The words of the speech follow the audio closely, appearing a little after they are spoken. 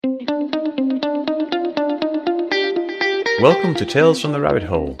Welcome to Tales from the Rabbit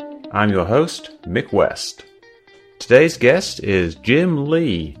Hole. I'm your host, Mick West. Today's guest is Jim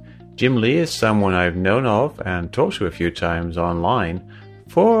Lee. Jim Lee is someone I've known of and talked to a few times online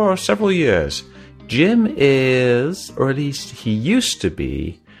for several years. Jim is, or at least he used to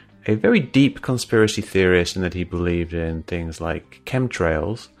be, a very deep conspiracy theorist in that he believed in things like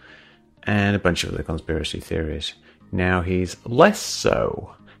chemtrails and a bunch of other conspiracy theories. Now he's less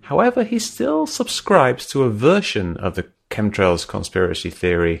so. However, he still subscribes to a version of the chemtrails conspiracy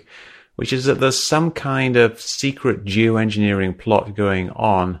theory, which is that there's some kind of secret geoengineering plot going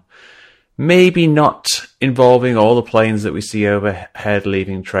on, maybe not involving all the planes that we see overhead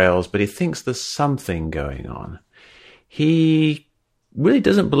leaving trails, but he thinks there's something going on. He really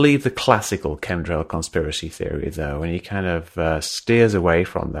doesn't believe the classical chemtrail conspiracy theory, though, and he kind of steers away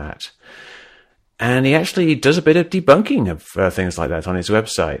from that. And he actually does a bit of debunking of things like that on his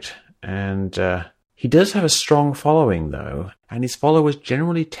website. And he does have a strong following, though, and his followers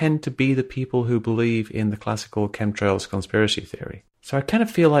generally tend to be the people who believe in the classical chemtrails conspiracy theory. So I kind of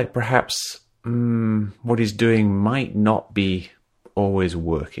feel like perhaps what he's doing might not be always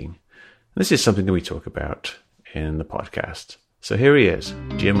working. This is something that we talk about in the podcast. So here he is,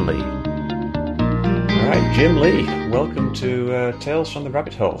 Jim Lee. All right, Jim Lee, welcome to Tales from the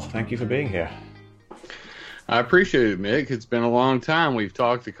Rabbit Hole. Thank you for being here. I appreciate it, Mick. It's been a long time. We've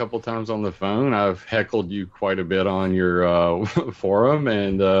talked a couple times on the phone. I've heckled you quite a bit on your forum,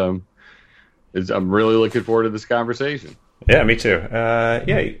 and I'm really looking forward to this conversation. Yeah, me too.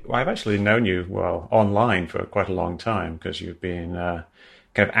 I've actually known you, online for quite a long time because you've been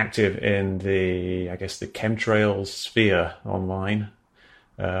kind of active in the chemtrails sphere online.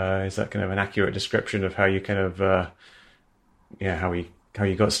 Is that kind of an accurate description of how you kind of, how you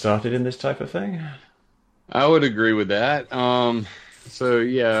got started in this type of thing? I would agree with that. I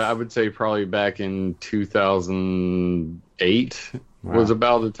would say probably back in 2008 was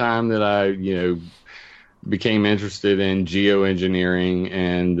about the time that I, became interested in geoengineering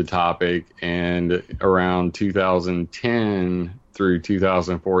and the topic. And around 2010 through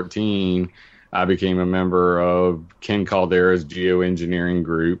 2014, I became a member of Ken Caldeira's geoengineering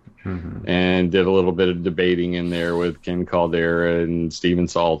group and did a little bit of debating in there with Ken Caldeira and Stephen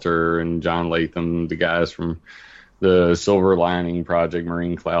Salter and John Latham, the guys from the Silver Lining Project,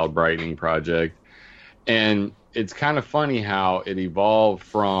 Marine Cloud Brightening Project. And it's kind of funny how it evolved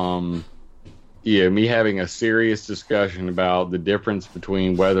from me having a serious discussion about the difference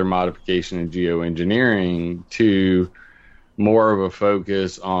between weather modification and geoengineering to more of a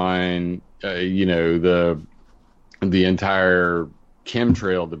focus on the entire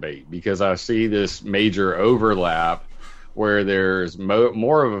chemtrail debate, because I see this major overlap where there's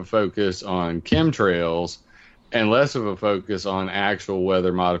more of a focus on chemtrails and less of a focus on actual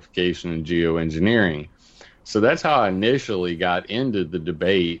weather modification and geoengineering. So that's how I initially got into the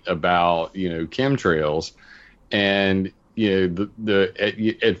debate about chemtrails, and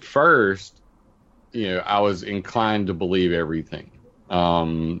at first I was inclined to believe everything.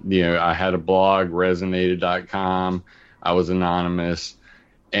 I had a blog, resonated.com. I was anonymous.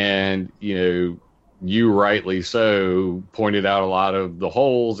 And, you rightly so pointed out a lot of the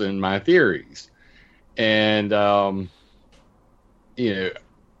holes in my theories. And,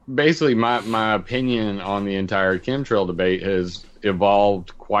 basically my opinion on the entire chemtrail debate has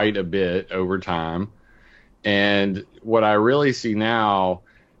evolved quite a bit over time. And what I really see now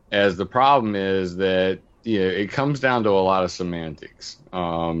as the problem is that, it comes down to a lot of semantics.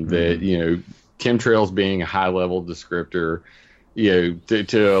 That chemtrails being a high level descriptor,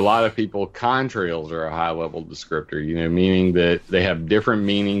 to a lot of people, contrails are a high level descriptor. Meaning that they have different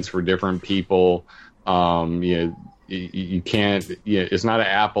meanings for different people. You can't. It's not an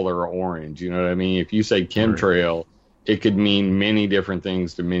apple or an orange. You know what I mean? If you say chemtrail, it could mean many different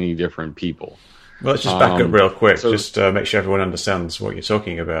things to many different people. Well, let's just back up real quick, just to make sure everyone understands what you're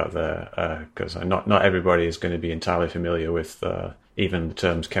talking about there, because not everybody is going to be entirely familiar with even the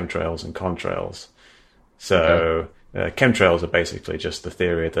terms chemtrails and contrails. So chemtrails are basically just the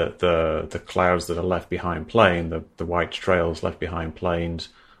theory that the clouds that are left behind plane, the white trails left behind planes,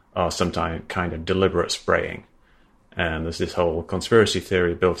 are some kind of deliberate spraying. And there's this whole conspiracy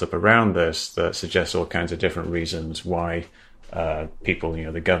theory built up around this that suggests all kinds of different reasons why people,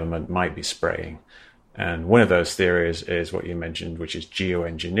 the government might be spraying. And one of those theories is what you mentioned, which is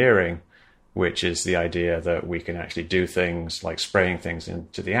geoengineering, which is the idea that we can actually do things like spraying things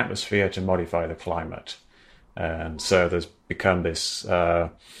into the atmosphere to modify the climate. And so there's become this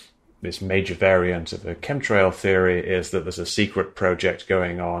major variant of the chemtrail theory is that there's a secret project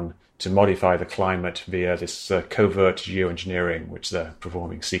going on to modify the climate via this covert geoengineering, which they're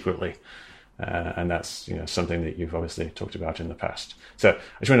performing secretly. and that's something that you've obviously talked about in the past. So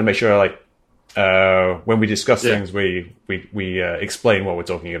I just want to make sure, when we discuss things, we explain what we're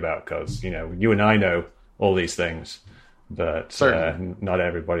talking about, because you and I know all these things, but not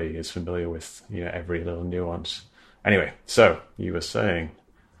everybody is familiar with every little nuance. Anyway, so you were saying.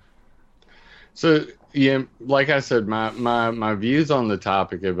 So yeah, like I said, my views on the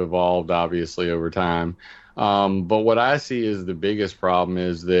topic have evolved obviously over time. But what I see as the biggest problem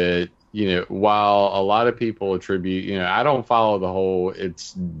is that, while a lot of people attribute, I don't follow the whole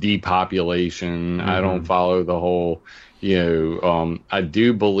it's depopulation. Mm-hmm. I don't follow the whole, I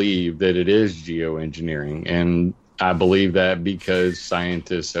do believe that it is geoengineering, and I believe that because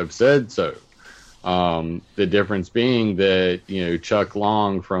scientists have said so. The difference being that, Chuck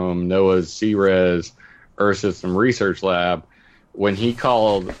Long from NOAA's CRES Earth System Research Lab, when he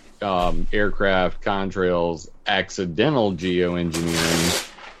called aircraft contrails accidental geoengineering,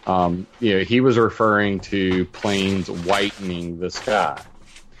 he was referring to planes whitening the sky.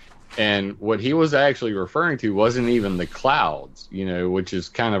 And what he was actually referring to wasn't even the clouds, which is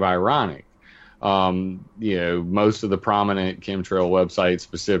kind of ironic. Most of the prominent chemtrail websites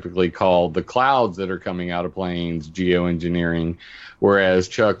specifically called the clouds that are coming out of planes geoengineering, whereas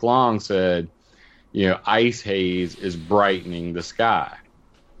Chuck Long said, ice haze is brightening the sky.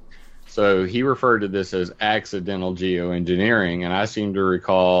 So he referred to this as accidental geoengineering, and I seem to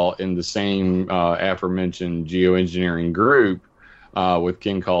recall in the same aforementioned geoengineering group with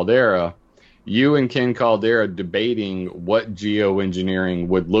Ken Caldera, you and Ken Caldera debating what geoengineering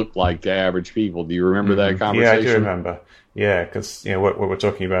would look like to average people. Do you remember that conversation? Yeah, I do remember. Yeah, because what we're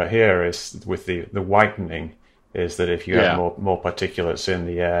talking about here is with the whitening, is that if you have more particulates in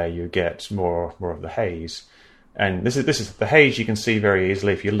the air, you get more of the haze. And this is the haze you can see very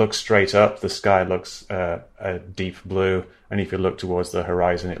easily. If you look straight up, the sky looks a deep blue, and if you look towards the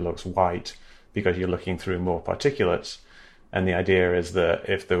horizon, it looks white because you're looking through more particulates. And the idea is that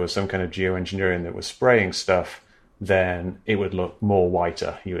if there was some kind of geoengineering that was spraying stuff, then it would look more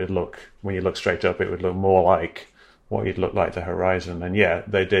whiter. When you look straight up, it would look more like what you'd look like the horizon. And yeah,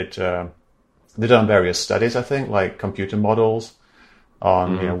 they did. They've done various studies, I think, like computer models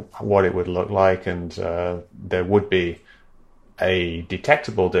on what it would look like, and there would be a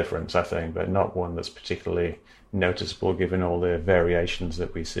detectable difference, I think, but not one that's particularly noticeable given all the variations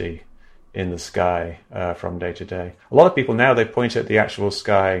that we see in the sky from day to day. A lot of people now, they point at the actual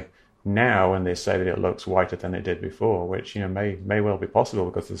sky now and they say that it looks whiter than it did before, which may well be possible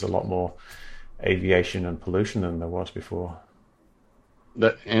because there's a lot more aviation and pollution than there was before.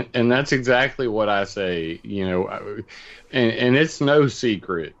 And that's exactly what I say, and it's no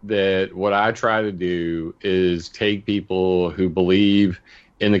secret that what I try to do is take people who believe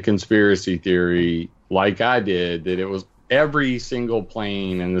in the conspiracy theory, like I did, that it was every single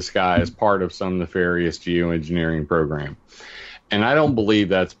plane in the sky is part of some nefarious geoengineering program. And I don't believe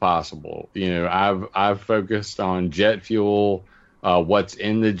that's possible. I've focused on jet fuel, what's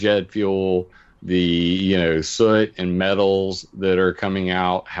in the jet fuel, the soot and metals that are coming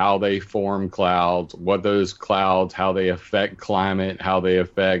out, how they form clouds, what those clouds, how they affect climate, how they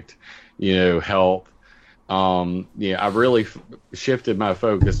affect health. I've really shifted my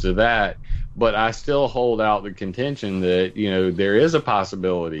focus to that, but I still hold out the contention that there is a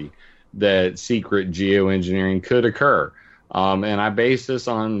possibility that secret geoengineering could occur. And I base this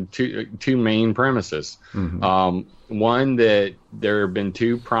on two main premises. Mm-hmm. One, that there have been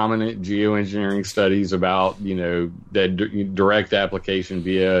two prominent geoengineering studies about, that direct application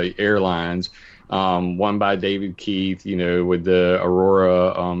via airlines. One by David Keith, with the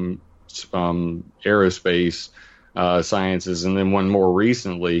Aurora Aerospace Sciences, and then one more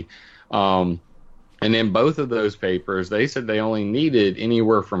recently. And in both of those papers, they said they only needed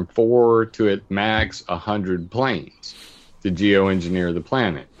anywhere from 4 to at max 100 planes to geoengineer the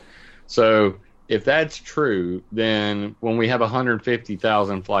planet. So if that's true, then when we have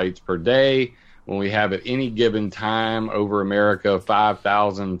 150,000 flights per day, when we have at any given time over America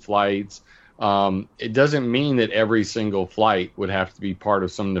 5,000 flights, it doesn't mean that every single flight would have to be part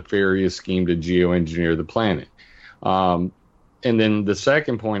of some nefarious scheme to geoengineer the planet. And then the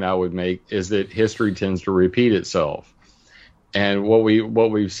second point I would make is that history tends to repeat itself. And what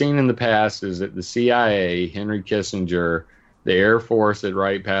we've seen in the past is that the CIA, Henry Kissinger, the Air Force at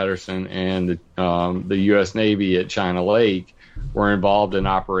Wright-Patterson, and the U.S. Navy at China Lake were involved in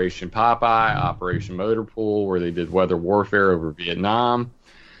Operation Popeye, Operation Motor Pool, where they did weather warfare over Vietnam.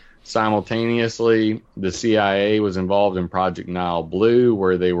 Simultaneously, the CIA was involved in Project Nile Blue,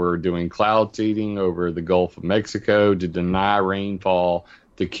 where they were doing cloud seeding over the Gulf of Mexico to deny rainfall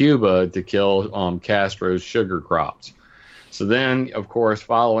to Cuba to kill Castro's sugar crops. So then, of course,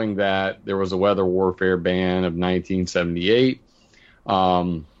 following that, there was a weather warfare ban of 1978,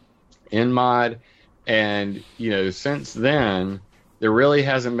 NMOD. And, since then, there really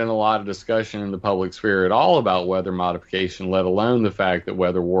hasn't been a lot of discussion in the public sphere at all about weather modification, let alone the fact that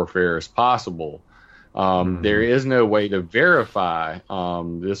weather warfare is possible. There is no way to verify.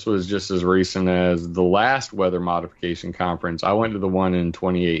 This was just as recent as the last weather modification conference. I went to the one in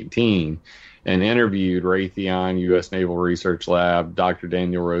 2018 and interviewed Raytheon U.S. Naval Research Lab, Dr.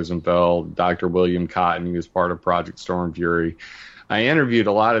 Daniel Rosenfeld, Dr. William Cotton, who was part of Project Storm Fury. I interviewed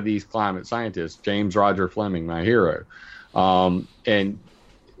a lot of these climate scientists, James Roger Fleming, my hero. And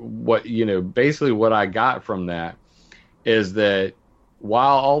basically what I got from that is that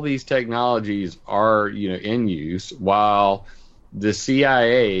while all these technologies are, in use, while the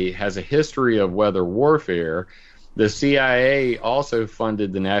CIA has a history of weather warfare, the CIA also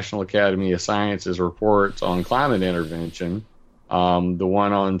funded the National Academy of Sciences reports on climate intervention, the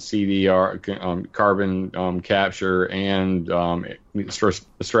one on CDR, carbon capture, and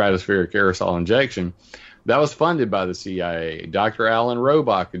stratospheric aerosol injection. That was funded by the CIA. Dr. Alan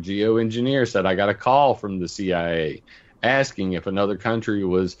Robach, a geoengineer, said, I got a call from the CIA asking if another country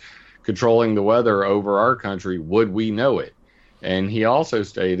was controlling the weather over our country, would we know it? And he also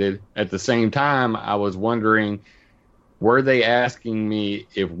stated, at the same time, I was wondering, were they asking me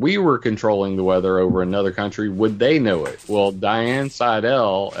if we were controlling the weather over another country, would they know it? Well, Diane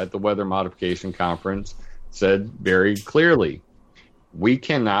Seidel at the Weather Modification Conference said very clearly, we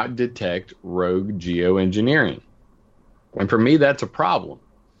cannot detect rogue geoengineering. And for me, that's a problem.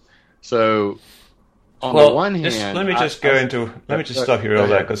 So, on the one hand, let me just stop you real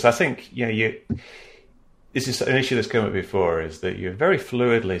there, because I think this is an issue that's come up before, is that you're very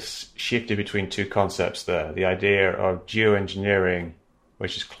fluidly shifted between two concepts there: the idea of geoengineering,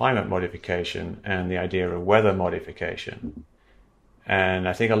 which is climate modification, and the idea of weather modification. And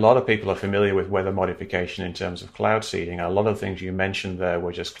I think a lot of people are familiar with weather modification in terms of cloud seeding. A lot of things you mentioned there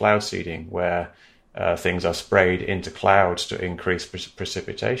were just cloud seeding, where things are sprayed into clouds to increase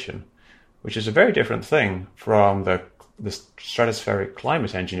precipitation, which is a very different thing from the stratospheric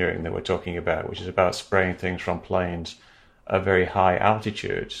climate engineering that we're talking about, which is about spraying things from planes at very high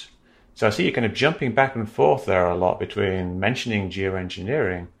altitudes. So I see you kind of jumping back and forth there a lot between mentioning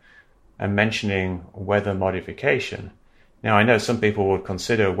geoengineering and mentioning weather modification. Now, I know some people would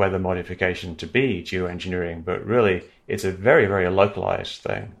consider weather modification to be geoengineering, but really it's a very, very localized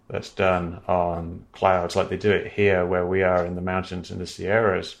thing that's done on clouds, like they do it here where we are in the mountains in the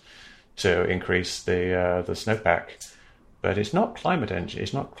Sierras to increase the snowpack. But it's not climate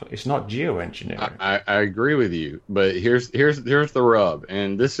engineering. It's not geoengineering. I agree with you, but here's the rub,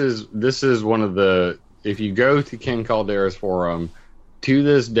 and this is one of the, if you go to Ken Caldera's forum, to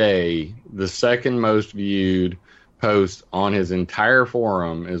this day, the second most viewed post on his entire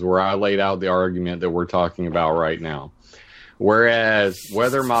forum is where I laid out the argument that we're talking about right now. Whereas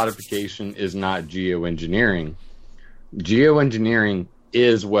weather modification is not geoengineering, geoengineering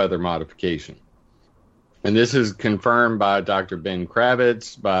is weather modification. And this is confirmed by Dr. Ben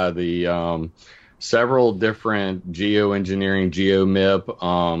Kravitz, by the several different geoengineering,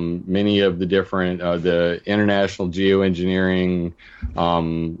 GeoMIP, many of the different, the International Geoengineering,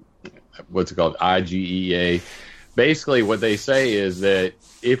 what's it called, IGEA. Basically, what they say is that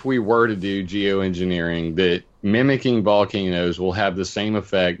if we were to do geoengineering, that mimicking volcanoes will have the same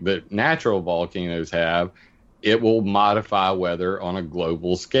effect that natural volcanoes have. It will modify weather on a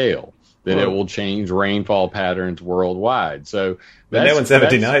global scale, that it will change rainfall patterns worldwide. So no one's ever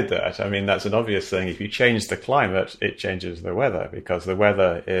denied that. I mean, that's an obvious thing. If you change the climate, it changes the weather, because the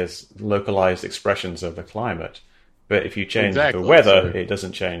weather is localized expressions of the climate. But if you change the weather, it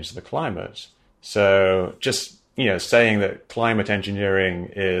doesn't change the climate. So just saying that climate engineering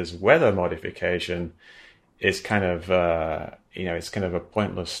is weather modification is kind of it's kind of a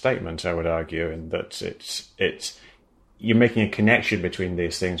pointless statement, I would argue, in that it's you're making a connection between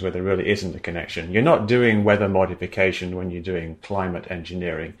these things where there really isn't a connection. You're not doing weather modification when you're doing climate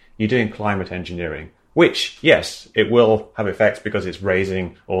engineering. You're doing climate engineering, which, yes, it will have effects because it's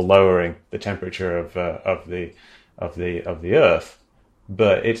raising or lowering the temperature of the Earth.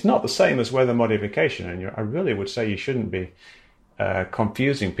 But it's not the same as weather modification, and I really would say you shouldn't be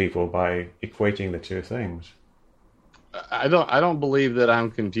confusing people by equating the two things. I don't believe that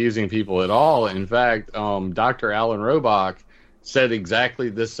I'm confusing people at all. In fact, Dr. Alan Robach said exactly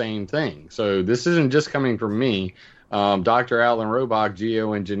the same thing. So this isn't just coming from me. Dr. Alan Robach,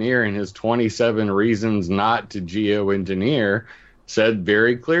 geoengineer, in his 27 reasons not to geoengineer, said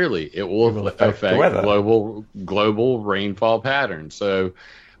very clearly it will affect global rainfall patterns. So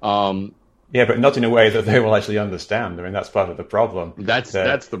Yeah, but not in a way that they will actually understand. I mean, that's part of the problem.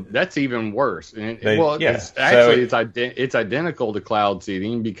 That's even worse. And it's identical to cloud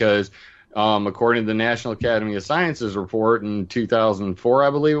seeding because according to the National Academy of Sciences report in 2004, I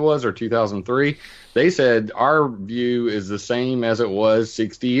believe it was, or 2003, they said our view is the same as it was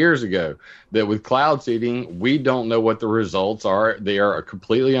 60 years ago. That with cloud seeding, we don't know what the results are. They are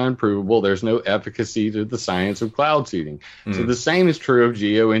completely unprovable. There's no efficacy to the science of cloud seeding. So the same is true of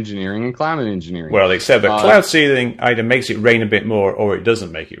geoengineering and climate engineering. Well, except that cloud seeding either makes it rain a bit more or it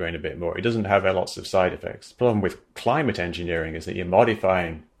doesn't make it rain a bit more. It doesn't have lots of side effects. The problem with climate engineering is that you're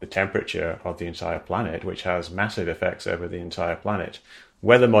modifying the temperature of the entire planet, which has massive effects over the entire planet.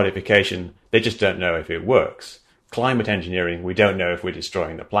 Weather modification, they just don't know if it works. Climate engineering, we don't know if we're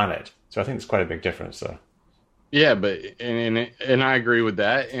destroying the planet. So I think there's quite a big difference there. Yeah, but and I agree with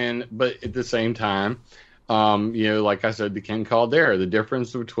that. But at the same time, like I said to Ken Caldera, the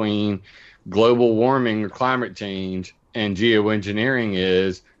difference between global warming or climate change and geoengineering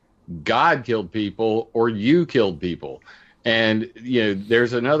is God killed people or you killed people. And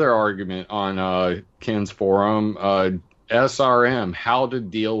there's another argument on Ken's forum, SRM, how to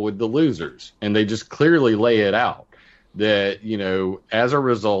deal with the losers, and they just clearly lay it out that as a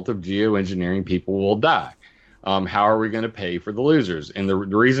result of geoengineering, people will die. How are we going to pay for the losers? And the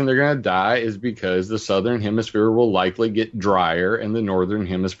reason they're going to die is because the southern hemisphere will likely get drier and the northern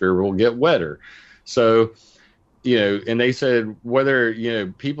hemisphere will get wetter. So, and they said whether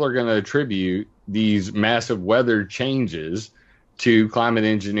people are going to attribute these massive weather changes to climate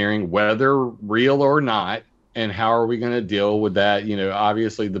engineering, whether real or not, and how are we going to deal with that?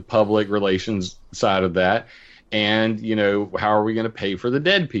 Obviously the public relations side of that, and how are we going to pay for the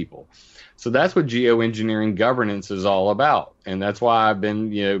dead people? So that's what geoengineering governance is all about, and that's why I've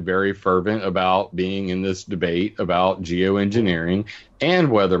been very fervent about being in this debate about geoengineering and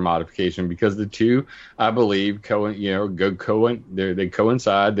weather modification, because the two, I believe, they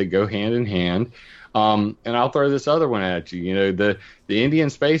coincide, they go hand in hand. And I'll throw this other one at you. The Indian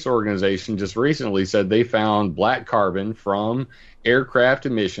Space Organization just recently said they found black carbon from aircraft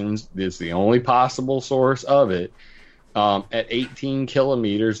emissions. It's the only possible source of it at 18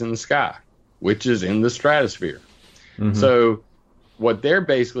 kilometers in the sky, which is in the stratosphere. Mm-hmm. So what they're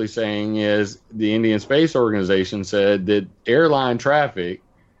basically saying is the Indian Space Organization said that airline traffic,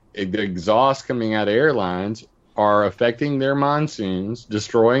 the exhaust coming out of airlines, are affecting their monsoons,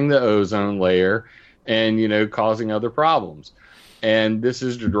 destroying the ozone layer, and causing other problems. And this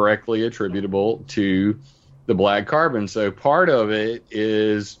is directly attributable to the black carbon. So part of it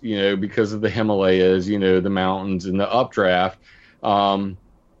is because of the Himalayas, the mountains and the updraft, that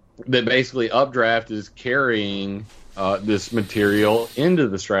basically updraft is carrying this material into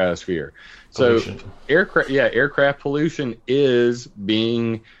the stratosphere. Pollution. So aircraft pollution is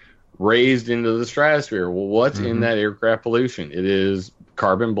being raised into the stratosphere. Well, what's in that aircraft pollution? It is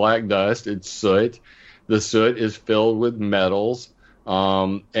carbon black dust. It's soot. The soot is filled with metals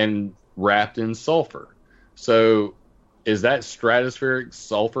and wrapped in sulfur. So is that stratospheric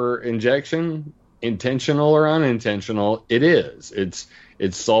sulfur injection intentional or unintentional? It is. It's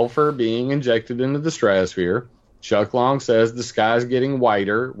sulfur being injected into the stratosphere. Chuck Long says the sky's getting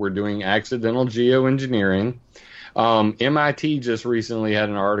whiter. We're doing accidental geoengineering. MIT just recently had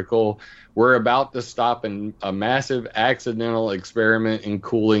an article. We're about to stop a massive accidental experiment in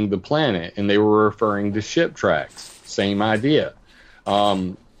cooling the planet, and they were referring to ship tracks. Same idea.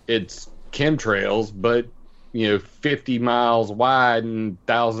 It's chemtrails, but 50 miles wide and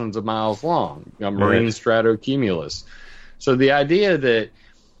thousands of miles long. Marine stratocumulus. So the idea that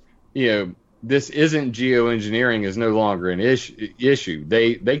this isn't geoengineering is no longer an issue.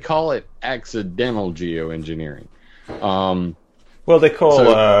 They call it accidental geoengineering. Well, they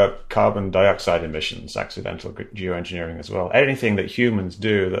call carbon dioxide emissions accidental geoengineering as well. Anything that humans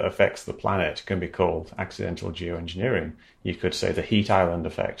do that affects the planet can be called accidental geoengineering. You could say the heat island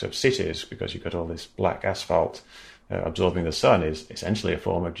effect of cities, because you've got all this black asphalt absorbing the sun, is essentially a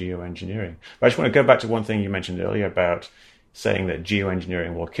form of geoengineering. But I just want to go back to one thing you mentioned earlier about saying that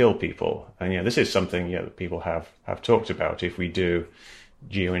geoengineering will kill people. And this is something that people have talked about. If we do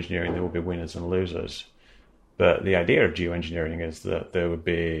geoengineering, there will be winners and losers. But the idea of geoengineering is that there would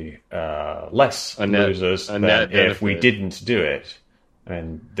be less losers than if we didn't do it.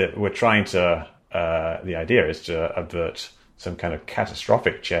 And that we're trying to, the idea is to avert some kind of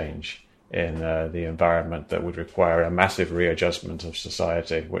catastrophic change in the environment that would require a massive readjustment of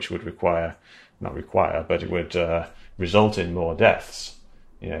society, which would but it would result in more deaths.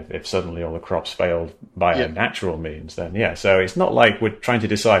 If suddenly all the crops failed by a natural means, then so it's not like we're trying to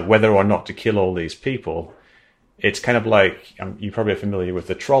decide whether or not to kill all these people. it's kind of like, you're probably familiar with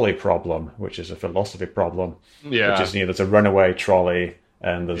the trolley problem, which is a philosophy problem. Yeah. Which is, there's a runaway trolley,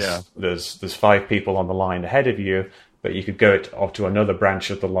 and there's 5 people on the line ahead of you, but you could go off to another branch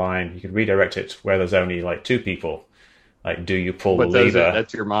of the line. You could redirect it where there's only like 2 people. Like, do you pull the lever?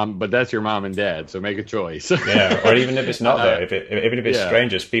 That's your mom, but that's your mom and dad. So make a choice. Yeah, or even if it's not though, even if it's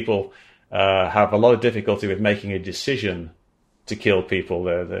strangers, people have a lot of difficulty with making a decision to kill people.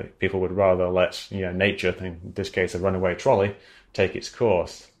 The people would rather let nature, in this case a runaway trolley, take its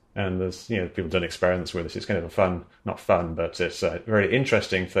course. And there's people done experiments with this. It's kind of a fun, not fun, but it's a very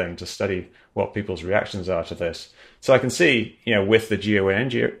interesting thing to study what people's reactions are to this. So I can see, with the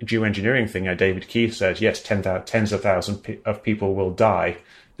geoengineering thing, David Keith says, yes, tens of thousands of people will die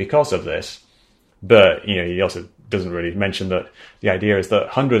because of this. But, he also doesn't really mention that the idea is that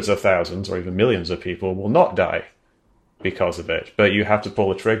hundreds of thousands or even millions of people will not die because of it. But you have to pull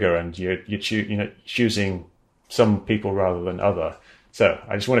the trigger, and you're choosing some people rather than other. So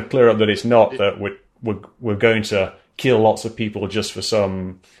I just want to clear up that it's not that we're going to kill lots of people just for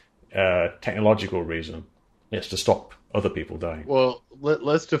some technological reason. It's to stop other people dying. Well,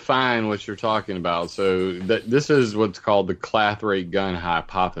 let's define what you're talking about. So this is what's called the Clathrate gun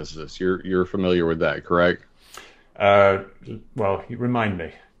hypothesis. You're familiar with that, correct? Well, you remind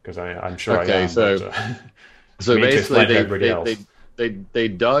me, because I'm sure I am. So basically they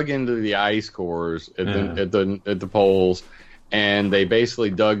dug into the ice cores at the poles. And they basically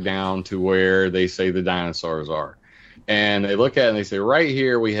dug down to where they say the dinosaurs are. And they look at it and they say, right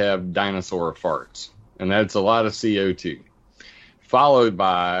here we have dinosaur farts. And that's a lot of CO2. Followed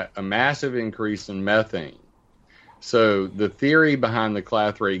by a massive increase in methane. So the theory behind the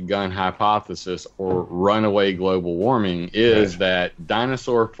Clathrate gun hypothesis, or runaway global warming, is that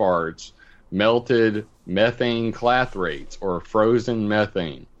dinosaur farts melted methane clathrates, or frozen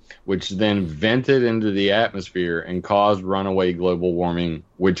methane, which then vented into the atmosphere and caused runaway global warming,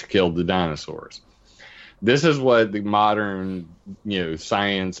 which killed the dinosaurs. This is what the modern,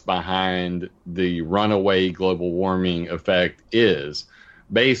 science behind the runaway global warming effect is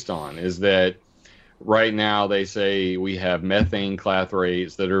based on, is that right now they say we have methane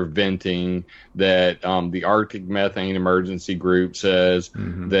clathrates that are venting, that the Arctic Methane Emergency Group says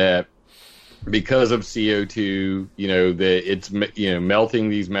that because of CO2, that it's, melting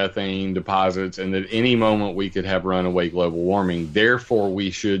these methane deposits, and that any moment we could have runaway global warming. Therefore,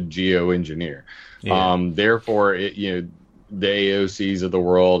 we should geoengineer. Yeah. Therefore, the AOCs of the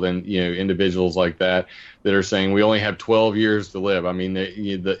world and, individuals like that are saying we only have 12 years to live. I mean,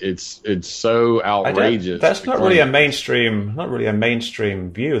 it's so outrageous. That's not really a mainstream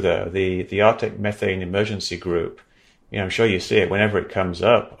view, though. The Arctic Methane Emergency Group, I'm sure you see it whenever it comes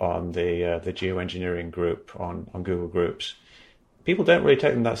up on the geoengineering group on Google Groups. People don't really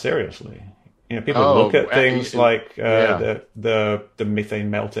take them that seriously. People look at things like the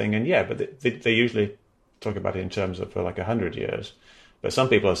methane melting, and but they usually talk about it in terms of for like 100 years. But some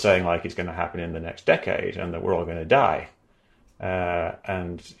people are saying like it's going to happen in the next decade, and that we're all going to die.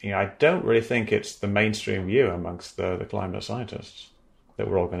 And I don't really think it's the mainstream view amongst the climate scientists that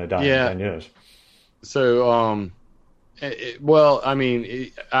we're all going to die in 10 years. So. Well, I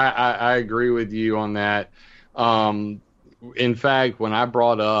mean, I agree with you on that. In fact, when I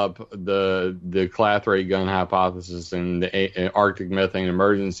brought up the Clathrate gun hypothesis and the Arctic Methane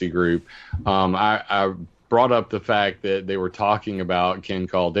Emergency Group, I brought up the fact that they were talking about Ken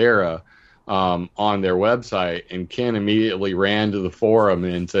Caldera on their website, and Ken immediately ran to the forum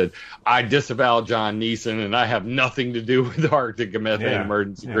and said, I disavow John Neeson, and I have nothing to do with the Arctic Methane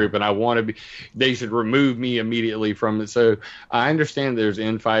Emergency Group, and they should remove me immediately from it. So I understand there's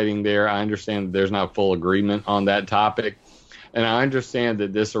infighting there. I understand that there's not full agreement on that topic. And I understand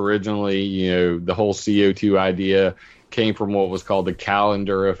that this originally, the whole CO2 idea came from what was called the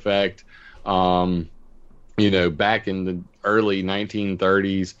calendar effect, back in the early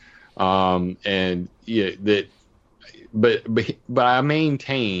 1930s. But I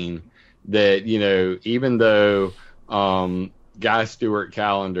maintain that, even though Guy Stewart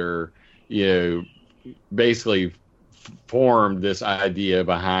Callender, basically formed this idea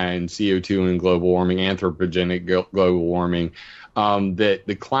behind CO2 and global warming, anthropogenic global warming, that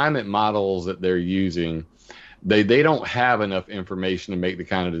the climate models that they're using, they don't have enough information to make the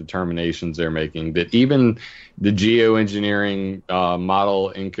kind of determinations they're making. That even the geoengineering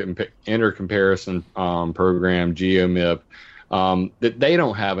model intercomparison program, GeoMIP, that they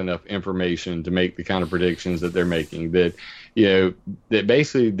don't have enough information to make the kind of predictions that they're making. That that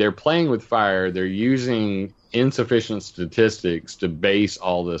basically they're playing with fire. They're using insufficient statistics to base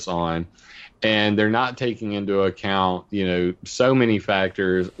all this on, and they're not taking into account so many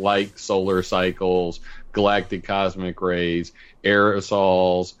factors like solar cycles, galactic cosmic rays,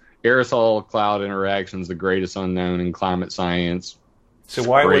 aerosols, aerosol cloud interactions, the greatest unknown in climate science. So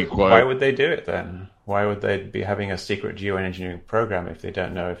why would they do it then? Why would they be having a secret geoengineering program if they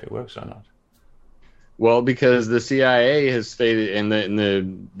don't know if it works or not? Well, because the CIA has stated, and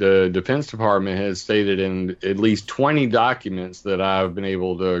the Defense Department has stated in at least 20 documents that I've been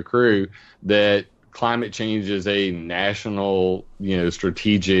able to accrue, that climate change is a national,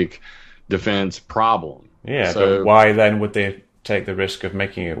 strategic defense problem. Yeah, so, but why then would they take the risk of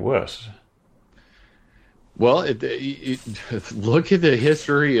making it worse? Well, look at the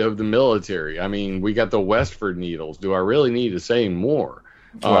history of the military. I mean, we got the Westford needles. Do I really need to say more?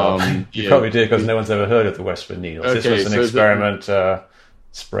 Well, you probably did, because no one's ever heard of the Westford needles. Okay, this was an experiment,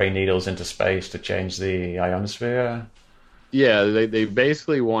 spray needles into space to change the ionosphere. Yeah, they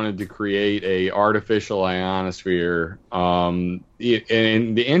basically wanted to create a artificial ionosphere. And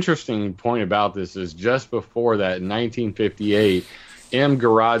the interesting point about this is just before that, in 1958, M.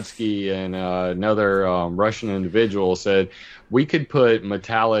 Gorodsky and another Russian individual said we could put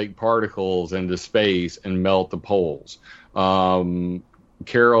metallic particles into space and melt the poles.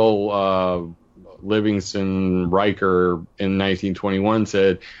 Carol Livingston Riker in 1921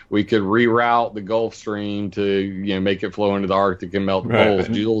 said we could reroute the Gulf Stream to make it flow into the Arctic and melt the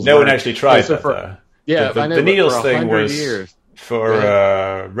poles. No one actually tried that. The needles thing was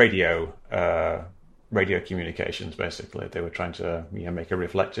for radio communications. Basically, they were trying to make a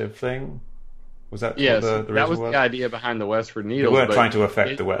reflective thing. Was that? Yes, the that was the idea behind the Westford needles. They weren't trying to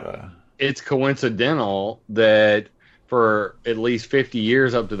affect the weather. It's coincidental that for at least 50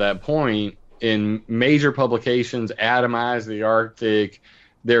 years up to that point, in major publications, atomized the Arctic.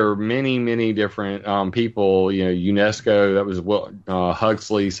 There are many, many different people. UNESCO. That was what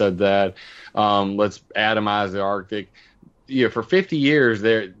Huxley said that. Let's atomize the Arctic. For 50 years,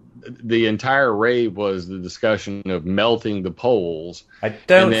 the entire rave was the discussion of melting the poles. I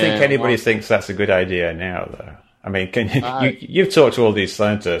don't think anybody thinks that's a good idea now, though. I mean, you've talked to all these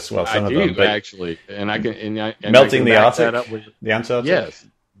scientists? Well, some of them, but actually, and I can melting the Arctic, the Antarctic. Yes,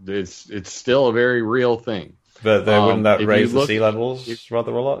 it's still a very real thing. But wouldn't that raise the sea levels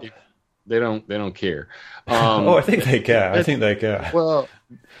rather a lot? They don't care. I think they care. I think they care. Well,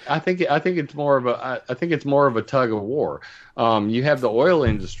 I think it's more of a tug of war. You have the oil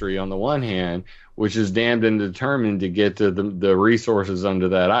industry on the one hand, which is damned and determined to get to the resources under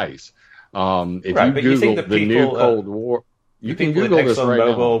that ice. If you Google the new Cold War, you can Google this right now.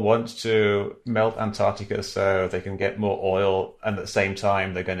 ExxonMobil wants to melt Antarctica so they can get more oil, and at the same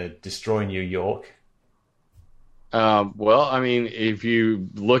time they're going to destroy New York. Well, I mean, if you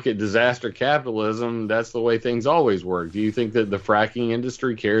look at disaster capitalism, that's the way things always work. Do you think that the fracking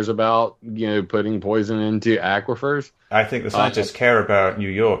industry cares about putting poison into aquifers? I think the scientists care about New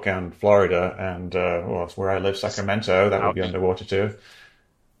York and Florida, and it's where I live, Sacramento. That would be underwater too.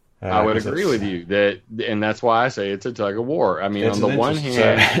 I would agree with you and that's why I say it's a tug of war. I mean, on the one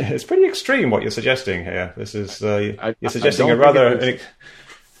hand, it's pretty extreme what you're suggesting here. This is you're suggesting a rather.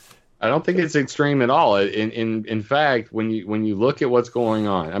 I don't think it's extreme at all. In fact, when you look at what's going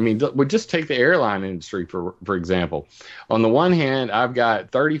on, I mean, we just take the airline industry for example. On the one hand, I've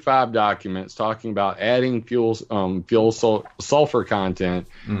got 35 documents talking about adding sulfur content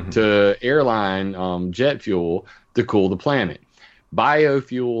to airline jet fuel to cool the planet.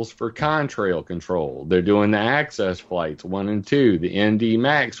 Biofuels for contrail control. They're doing the Access flights 1 and 2, the ND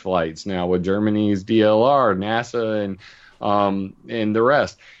Max flights now with Germany's DLR, NASA, and the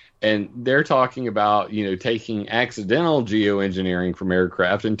rest. And they're talking about taking accidental geoengineering from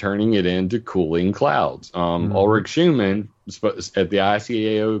aircraft and turning it into cooling clouds. Ulrich Schumann at the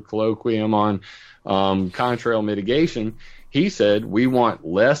ICAO colloquium on contrail mitigation, he said we want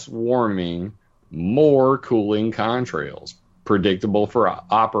less warming, more cooling contrails. Predictable for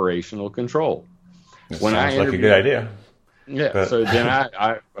operational control. Sounds like a good idea. Yeah. But. So then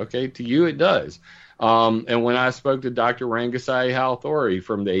to you it does. And when I spoke to Dr. Rangasai Halthori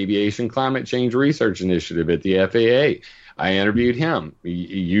from the Aviation Climate Change Research Initiative at the FAA, I interviewed him.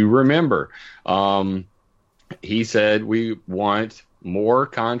 You remember. He said we want more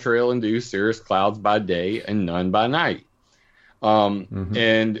contrail-induced cirrus clouds by day and none by night.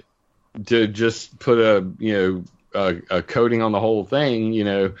 And to just put a coating on the whole thing,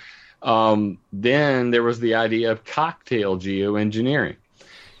 then there was the idea of cocktail geoengineering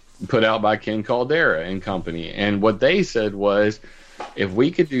put out by Ken Caldera and company. And what they said was, if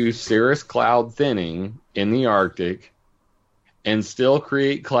we could do cirrus cloud thinning in the Arctic and still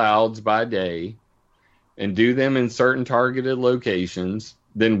create clouds by day and do them in certain targeted locations,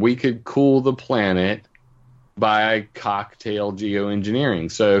 then we could cool the planet by cocktail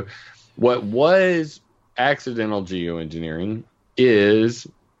geoengineering. So what was accidental geoengineering is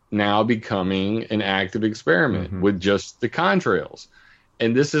now becoming an active experiment with just the contrails.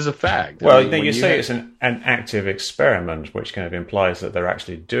 And this is a fact. Well, you say it's an active experiment, which kind of implies that they're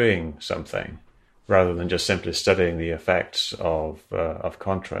actually doing something rather than just simply studying the effects of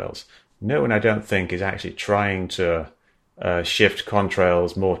contrails. No one, I don't think, is actually trying to shift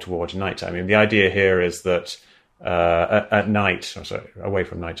contrails more towards nighttime. I mean, the idea here is that at night, away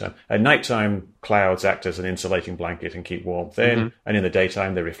from nighttime, at nighttime, clouds act as an insulating blanket and keep warmth in, and in the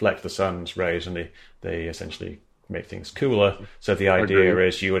daytime, they reflect the sun's rays and they essentially make things cooler. So the idea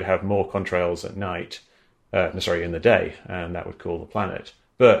is you would have more contrails at night, in the day, and that would cool the planet.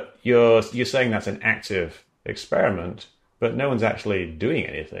 But you're saying that's an active experiment, but no one's actually doing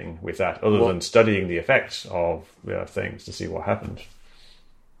anything with that other than studying the effects of things to see what happens.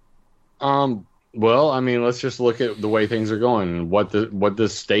 Well, I mean, let's just look at the way things are going and what the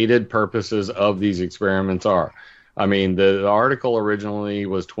stated purposes of these experiments are. I mean, the article originally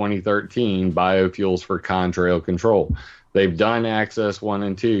was 2013, biofuels for contrail control. They've done Access 1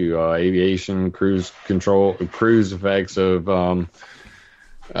 and 2, aviation, cruise effects of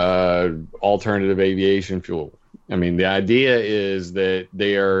alternative aviation fuel. I mean, the idea is that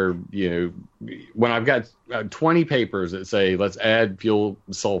they are, when I've got 20 papers that say, let's add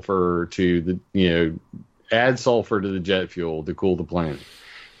sulfur to add sulfur to the jet fuel to cool the planet.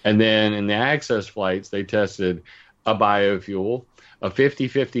 And then in the Access flights, they tested a biofuel, a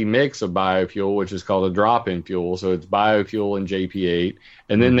 50-50 mix of biofuel, which is called a drop-in fuel. So it's biofuel and JP8.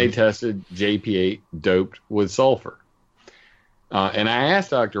 And then they tested JP8 doped with sulfur. And I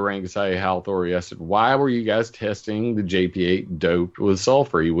asked Dr. Rangasai Halathori, I said, why were you guys testing the JP8 doped with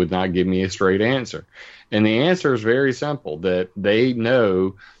sulfur? He would not give me a straight answer. And the answer is very simple, that they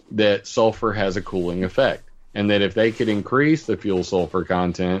know that sulfur has a cooling effect, and that if they could increase the fuel sulfur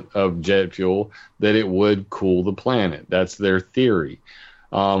content of jet fuel, that it would cool the planet. That's their theory,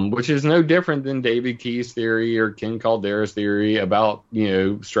 which is no different than David Key's theory or Ken Caldera's theory about,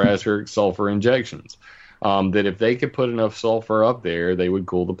 stratospheric sulfur injections. That if they could put enough sulfur up there, they would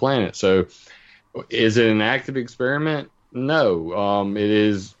cool the planet. So is it an active experiment? No. It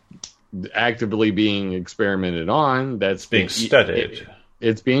is actively being experimented on. That's being studied.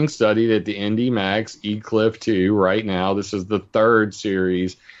 It's being studied at the ND-MAX eClif 2 right now. This is the third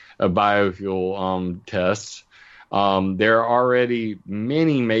series of biofuel tests. There are already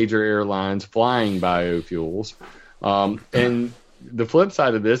many major airlines flying biofuels. And the flip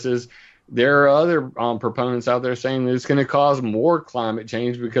side of this is there are other proponents out there saying that it's going to cause more climate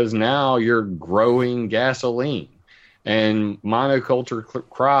change because now you're growing gasoline. And monoculture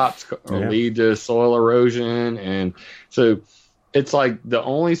crops lead to soil erosion. And so it's like the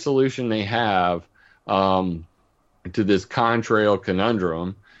only solution they have to this contrail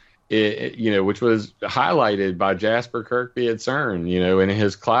conundrum, which was highlighted by Jasper Kirkby at CERN, in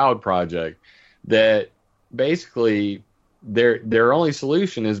his cloud project, that basically their only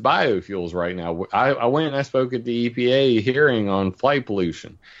solution is biofuels right now. I went and I spoke at the EPA hearing on flight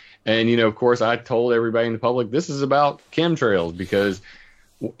pollution. And, of course, I told everybody in the public, this is about chemtrails, because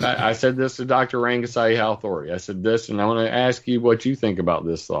I said this to Dr. Rangasai Halathori. I said this, and I want to ask you what you think about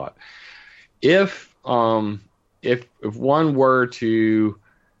this thought. If one were to,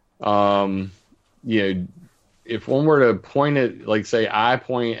 if one were to point at, like, say, I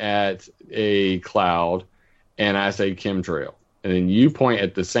point at a cloud and I say chemtrail, and then you point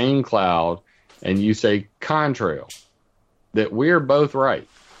at the same cloud and you say contrail, that we're both right.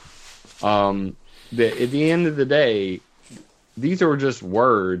 That at the end of the day, these are just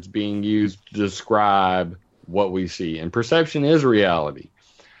words being used to describe what we see, and perception is reality.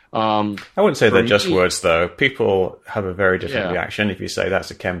 I wouldn't say they're just words, though. People have a very different reaction if you say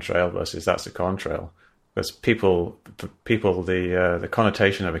that's a chemtrail versus that's a contrail. Because the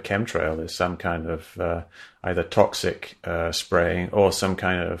connotation of a chemtrail is some kind of either toxic spraying or some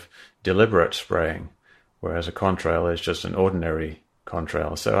kind of deliberate spraying, whereas a contrail is just an ordinary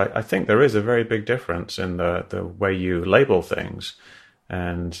contrail. So I think there is a very big difference in the way you label things.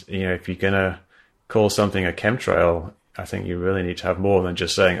 And, if you're going to call something a chemtrail, I think you really need to have more than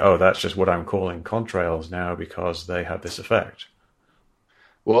just saying, oh, that's just what I'm calling contrails now because they have this effect.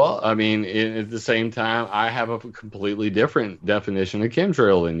 Well, I mean, at the same time, I have a completely different definition of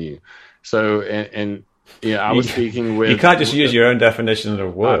chemtrail than you. So, I was speaking with... You can't just use your own definition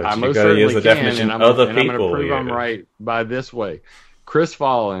of words. You've got to use the definition other people use. I'm going to prove I'm right by this way. Chris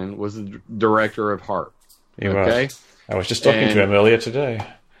Fallon was the director of HAARP. Okay? I was just talking to him earlier today.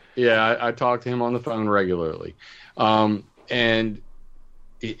 Yeah, I talk to him on the phone regularly. And I'm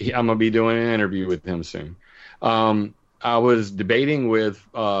going to be doing an interview with him soon. I was debating with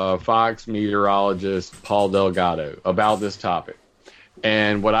Fox meteorologist Paul Delgado about this topic.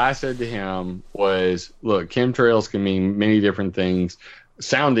 And what I said to him was, look, chemtrails can mean many different things.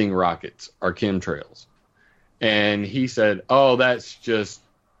 Sounding rockets are chemtrails. And he said, oh, that's just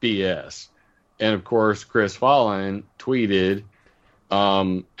BS. And of course, Chris Fallon tweeted,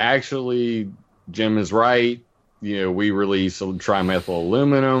 actually, Jim is right. We release trimethyl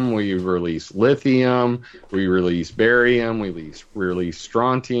aluminum, we release lithium, we release barium, we release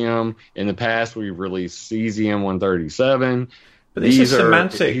strontium. In the past, we've released cesium-137. But these are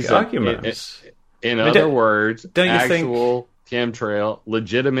semantic arguments. In other words, actual chemtrail,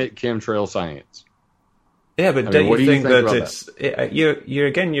 legitimate chemtrail science. Yeah, but don't you think that it's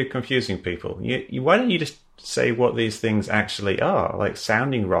you're confusing people? Why don't you just say what these things actually are, like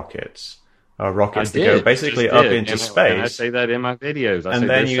sounding rockets? Rockets that go basically up into space. And I say that in my videos. And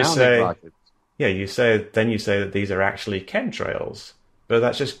then you say, rockets. You say that these are actually chemtrails. But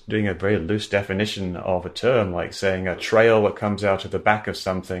that's just doing a very loose definition of a term, like saying a trail that comes out of the back of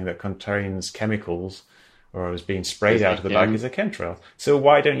something that contains chemicals or is being sprayed out of the back is a chemtrail. So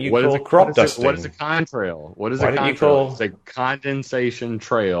why don't you call crop dusting? What is a contrail? What is a contrail? It's a condensation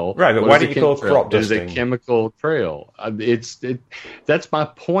trail. Right, but why don't you call crop dusting? It's a chemical trail. That's my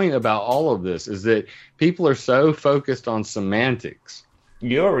point about all of this, is that people are so focused on semantics.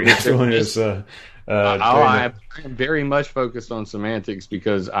 Your reaction is... I am very much focused on semantics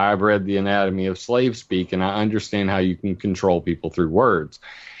because I've read The Anatomy of Slave Speak, and I understand how you can control people through words.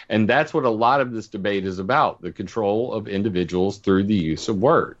 And that's what a lot of this debate is about, the control of individuals through the use of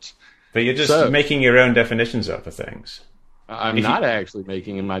words. But you're just making your own definitions up for things. I'm not actually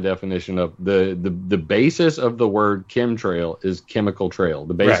making my definition up. The basis of the word chemtrail is chemical trail.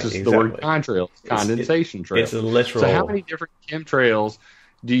 The basis of the word contrail is condensation trail. It's a literal... So how many different chemtrails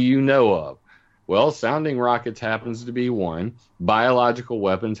do you know of? Well, sounding rockets happens to be one. Biological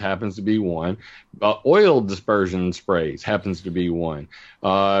weapons happens to be one. Oil dispersion sprays happens to be one.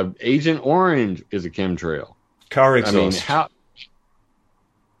 Agent Orange is a chemtrail. Car exhaust.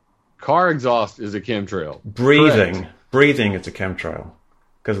 Car exhaust is a chemtrail. Breathing is a chemtrail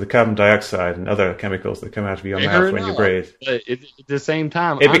because of the carbon dioxide and other chemicals that come out of your mouth when you breathe. But at the same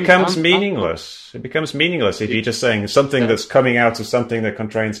time, it becomes meaningless. It becomes meaningless if you're just saying something that's coming out of something that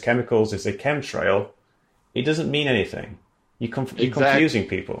contains chemicals is a chemtrail. It doesn't mean anything. You're confusing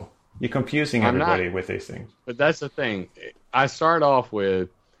people. You're confusing everybody with these things. But that's the thing. I start off with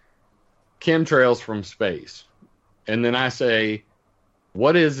chemtrails from space. And then I say,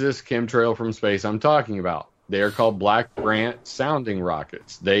 what is this chemtrail from space I'm talking about? They are called Black Brant sounding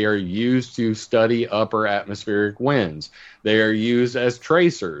rockets. They are used to study upper atmospheric winds. They are used as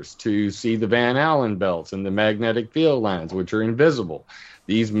tracers to see the Van Allen belts and the magnetic field lines, which are invisible.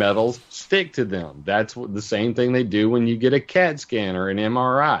 These metals stick to them. That's the same thing they do when you get a CAT scan or an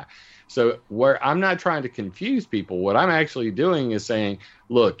MRI. So where I'm not trying to confuse people, what I'm actually doing is saying,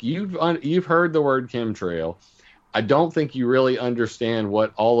 look, you've heard the word chemtrail. I don't think you really understand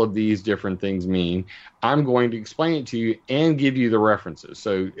what all of these different things mean. I'm going to explain it to you and give you the references.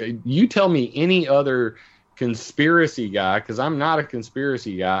 So you tell me any other conspiracy guy, because I'm not a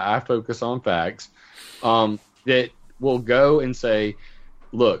conspiracy guy. I focus on facts, that will go and say,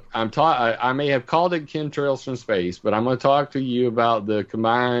 look, I may have called it chemtrails from space, but I'm going to talk to you about the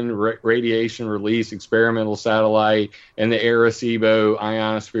combined radiation release experimental satellite and the Arecibo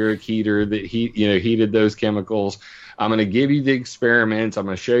ionospheric heater that heated those chemicals. I'm going to give you the experiments. I'm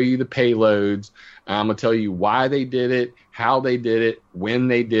going to show you the payloads. I'm going to tell you why they did it, how they did it, when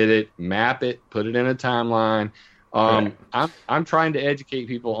they did it, map it, put it in a timeline. Right. I'm trying to educate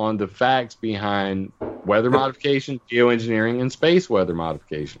people on the facts behind weather modification, geoengineering, and space weather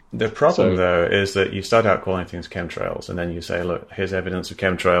modification. The problem, though, is that you start out calling things chemtrails, and then you say, look, here's evidence of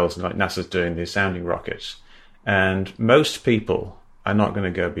chemtrails, and like NASA's doing these sounding rockets. And most people are not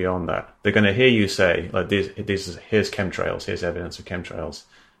going to go beyond that. They're going to hear you say, like, here's chemtrails, here's evidence of chemtrails.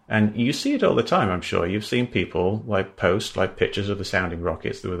 And you see it all the time, I'm sure. You've seen people post pictures of the sounding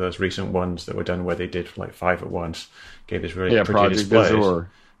rockets. There were those recent ones that were done where they did 5 at once, gave this really pretty displays.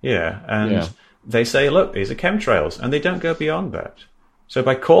 Azure. Yeah, and they say, look, these are chemtrails, and they don't go beyond that. So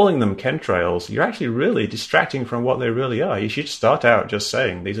by calling them chemtrails, you're actually really distracting from what they really are. You should start out just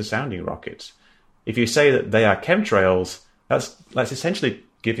saying these are sounding rockets. If you say that they are chemtrails, that's essentially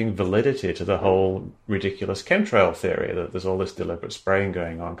giving validity to the whole ridiculous chemtrail theory that there's all this deliberate spraying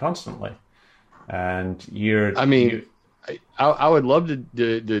going on constantly. And I would love to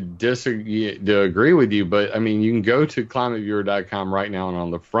disagree, to agree with you, but I mean, you can go to climateviewer.com right now, and on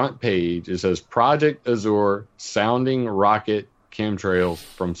the front page it says Project Azure sounding rocket chemtrails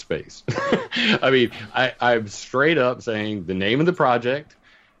from space. I mean, I'm straight up saying the name of the project.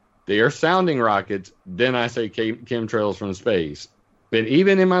 They are sounding rockets. Then I say chemtrails from space. But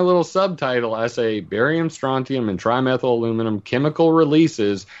even in my little subtitle, I say barium, strontium, and trimethyl aluminum chemical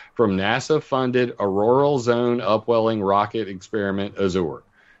releases from NASA-funded Auroral Zone Upwelling Rocket Experiment Azure.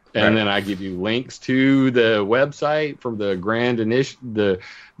 And then I give you links to the website from the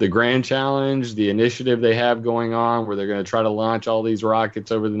the Grand Challenge, the initiative they have going on, where they're going to try to launch all these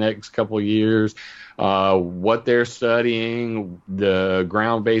rockets over the next couple of years. What they're studying, the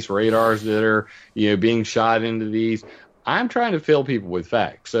ground-based radars that are being shot into these. I'm trying to fill people with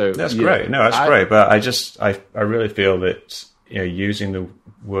facts. So that's great. No, that's great. But I really feel that using the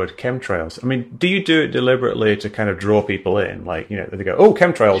word chemtrails. I mean, do you do it deliberately to kind of draw people in? Like, they go, "Oh,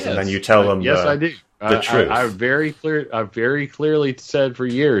 chemtrails," yes. And then you tell them. Yes, I do. The truth. I've very clearly said for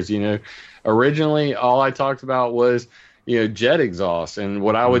years. Originally all I talked about was jet exhaust, and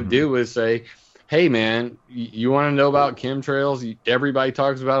what I would do is say, hey, man, you want to know about chemtrails? Everybody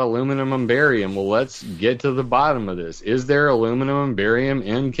talks about aluminum and barium. Well, let's get to the bottom of this. Is there aluminum and barium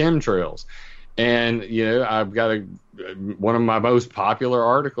in chemtrails? And, I've got one of my most popular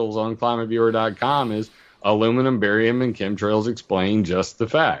articles on climateviewer.com is Aluminum, Barium, and Chemtrails Explain Just the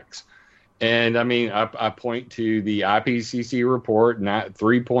Facts. And, I mean, I point to the IPCC report,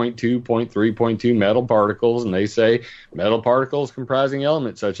 3.2.3.2 metal particles, and they say metal particles comprising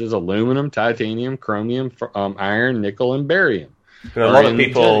elements such as aluminum, titanium, chromium, iron, nickel, and barium. But a lot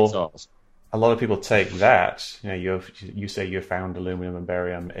of people take that. You say you found aluminum and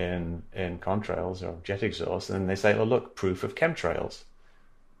barium in contrails or jet exhaust, and they say, "Oh, look, proof of chemtrails."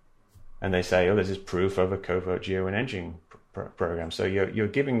 And they say, "Oh, this is proof of a covert geoengineering program." So you're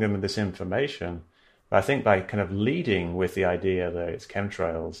giving them this information. But I think by kind of leading with the idea that it's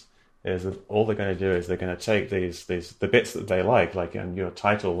chemtrails, is that all they're going to do is they're going to take the bits that they like in your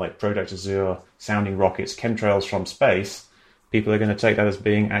title, like Project Azure, sounding rockets, chemtrails from space. People are going to take that as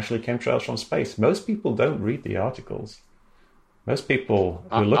being actually chemtrails from space. Most people don't read the articles. Most people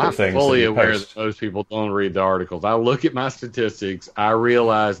who look at things. I'm fully aware that most people don't read the articles. I look at my statistics. I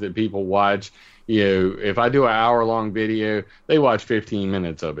realize that people watch. If I do an hour-long video, they watch 15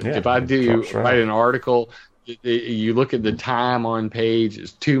 minutes of it. Yeah, if I write an article, you look at the time on page,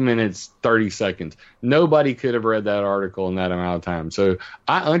 it's 2 minutes, 30 seconds. Nobody could have read that article in that amount of time. So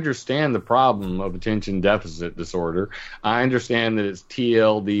I understand the problem of attention deficit disorder. I understand that it's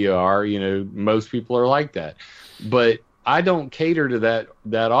TLDR. Most people are like that. But I don't cater to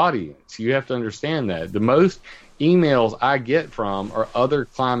that audience. You have to understand that. The most emails I get from are other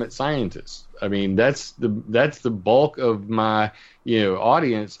climate scientists. I mean, that's the bulk of my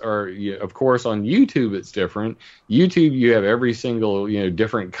audience. Or of course on YouTube it's different. YouTube, you have every single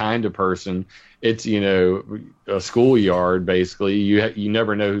different kind of person. It's a schoolyard basically. You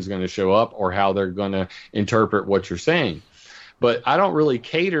never know who's going to show up or how they're going to interpret what you're saying. But I don't really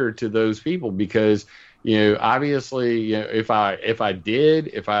cater to those people because obviously if I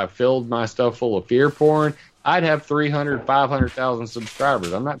filled my stuff full of fear porn, I'd have 300, 500,000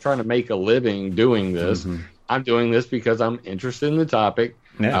 subscribers. I'm not trying to make a living doing this. Mm-hmm. I'm doing this because I'm interested in the topic.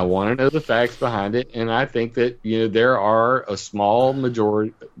 Yeah. I want to know the facts behind it. And I think that, there are a small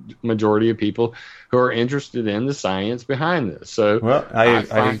majority of people who are interested in the science behind this. So, well,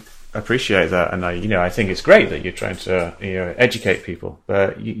 I appreciate that. And I think it's great that you're trying to, educate people.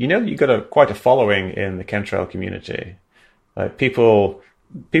 But, you've got quite a following in the chemtrail community. People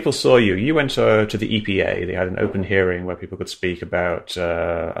saw you. You went to the EPA. They had an open hearing where people could speak about,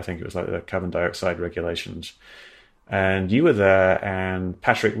 I think it was like the carbon dioxide regulations. And you were there, and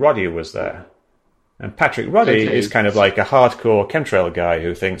Patrick Roddy was there. And Patrick Roddy is kind of like a hardcore chemtrail guy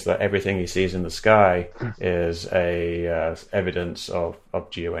who thinks that everything he sees in the sky is evidence of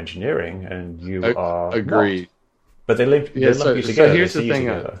geoengineering, and you are agreed. But they lump you together. So here's the thing.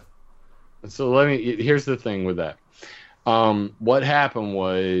 Here's the thing with that. What happened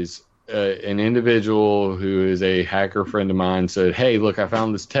was an individual who is a hacker friend of mine said, "Hey, look, I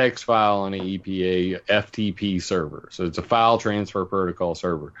found this text file on an EPA FTP server." So it's a file transfer protocol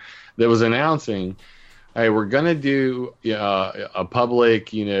server that was announcing, "Hey, we're going to do a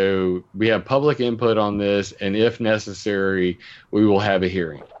public, we have public input on this, and if necessary, we will have a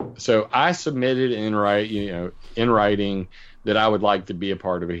hearing." So I submitted in writing that I would like to be a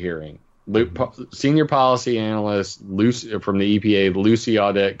part of a hearing. Senior policy analyst from the EPA, Lucy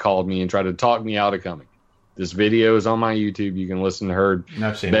Audette, called me and tried to talk me out of coming. This video is on my YouTube. You can listen to her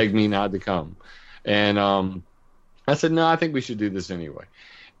beg me not to come. And I said, no, I think we should do this anyway.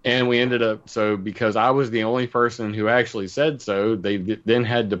 And we ended up, because I was the only person who actually said so, they then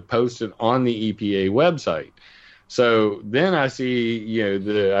had to post it on the EPA website. So then I see,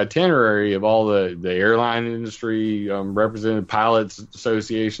 the itinerary of all the airline industry, represented pilots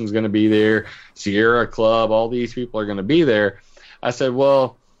association is going to be there, Sierra Club, all these people are going to be there. I said,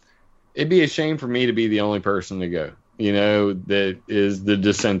 well, it'd be a shame for me to be the only person to go, that is the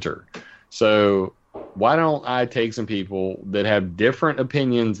dissenter. So why don't I take some people that have different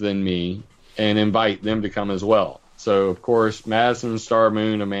opinions than me and invite them to come as well? So, of course, Madison Star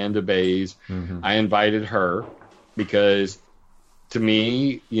Moon, Amanda Bays, I invited her because to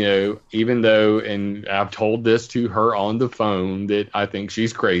me, even though, and I've told this to her on the phone, that I think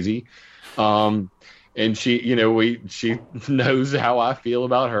she's crazy. And she, she knows how I feel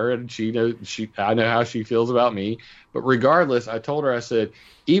about her, and I know how she feels about me. But regardless, I told her, I said,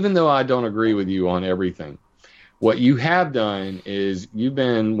 even though I don't agree with you on everything, what you have done is you've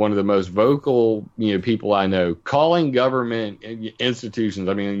been one of the most vocal, people I know, calling government institutions.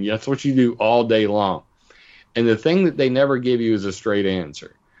 I mean, that's what you do all day long. And the thing that they never give you is a straight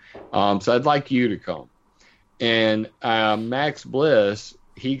answer. So I'd like you to come. And Max Bliss,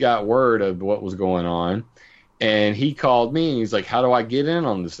 he got word of what was going on, and he called me, and he's like, how do I get in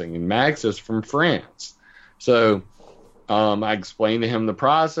on this thing? And Max is from France. So I explained to him the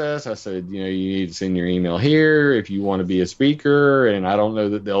process. I said, you need to send your email here if you want to be a speaker, and I don't know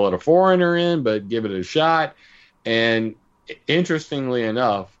that they'll let a foreigner in, but give it a shot. And interestingly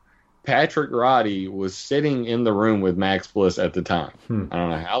enough, Patrick Roddy was sitting in the room with Max Bliss at the time. I don't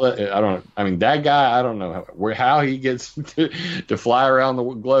know how that. That guy. I don't know how he gets to fly around the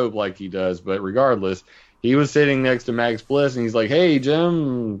globe like he does. But regardless, he was sitting next to Max Bliss, and he's like, "Hey,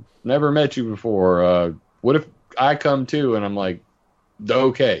 Jim, never met you before. What if I come too?" And I'm like,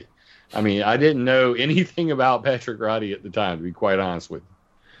 "Okay." I didn't know anything about Patrick Roddy at the time, to be quite honest with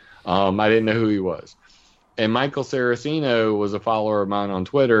you. I didn't know who he was. And Michael Saraceno was a follower of mine on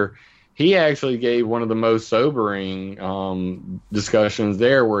Twitter. He actually gave one of the most sobering discussions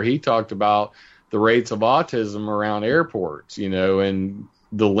there, where he talked about the rates of autism around airports, and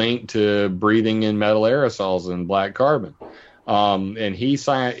the link to breathing in metal aerosols and black carbon. And he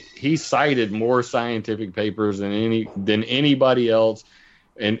cited more scientific papers than anybody else,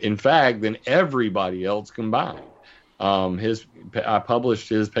 and in fact than everybody else combined. I published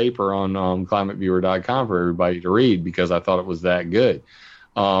his paper on climateviewer.com for everybody to read because I thought it was that good.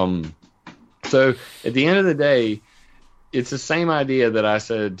 So at the end of the day, it's the same idea that I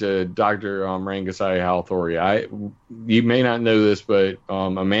said to Dr. Rangasaya Halthori. You may not know this, but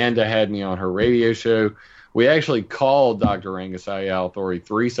Amanda had me on her radio show. We actually called Dr. Rangasaya Halthori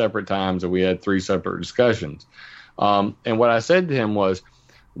 3 separate times, and we had 3 separate discussions. And what I said to him was,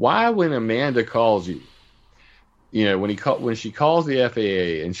 why, when Amanda calls you, when she calls the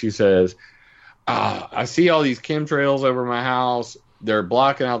FAA and she says, I see all these chemtrails over my house, they're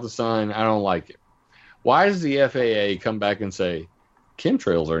blocking out the sun, I don't like it. Why does the FAA come back and say,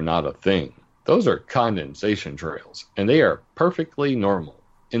 chemtrails are not a thing? Those are condensation trails, and they are perfectly normal.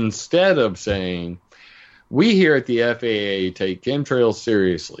 Instead of saying, we here at the FAA take chemtrails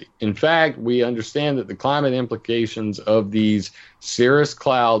seriously. In fact, we understand that the climate implications of these cirrus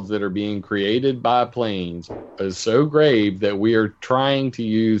clouds that are being created by planes is so grave that we are trying to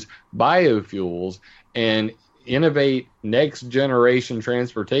use biofuels and innovate next generation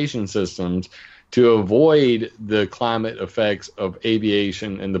transportation systems to avoid the climate effects of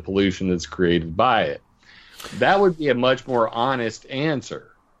aviation and the pollution that's created by it. That would be a much more honest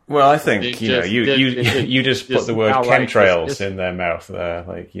answer. Well, I think you just put the word chemtrails in their mouth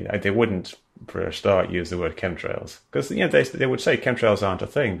there. They wouldn't, for a start, use the word chemtrails because they would say chemtrails aren't a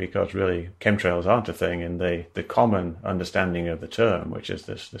thing, because really chemtrails aren't a thing in the common understanding of the term, which is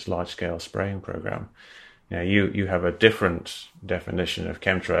this large scale spraying program. You have a different definition of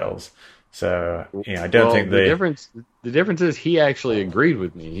chemtrails. So, I don't think the difference is he actually agreed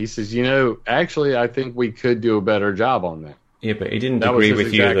with me. He says, actually, I think we could do a better job on that. Yeah, but he didn't agree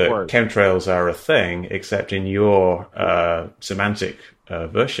with you that chemtrails are a thing, except in your semantic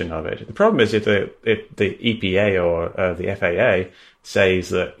version of it. The problem is if the EPA or the FAA says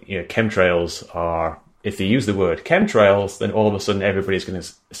that chemtrails are, if they use the word chemtrails, then all of a sudden everybody's going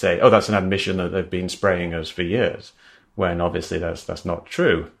to say, oh, that's an admission that they've been spraying us for years, when obviously that's not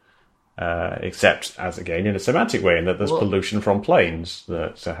true. Except, as again, in a semantic way, in that there's pollution from planes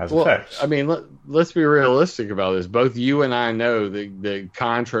that has effects. Let's be realistic about this. Both you and I know that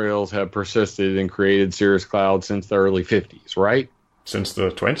contrails have persisted and created cirrus clouds since the early 50s, right? Since the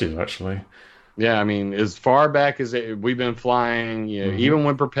 20s, actually. Yeah, as far back as we've been flying, even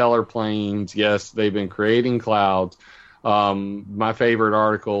when propeller planes, yes, they've been creating clouds. My favorite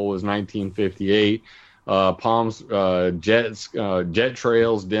article was 1958. Jet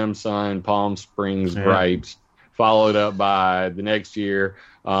trails, dim sun, Palm Springs gripes, followed up by the next year,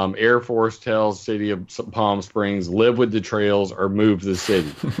 Air Force tells city of Palm Springs, live with the trails or move the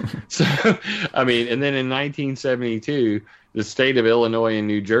city. So, I mean, and then in 1972, the state of Illinois and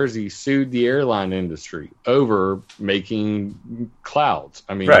New Jersey sued the airline industry over making clouds.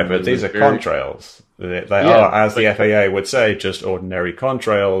 I mean, right, but these are contrails. They are, as the FAA would say, just ordinary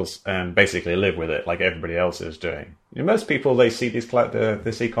contrails, and basically live with it like everybody else is doing. Most people, they see these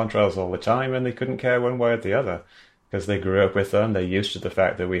they see contrails all the time, and they couldn't care one way or the other because they grew up with them. They're used to the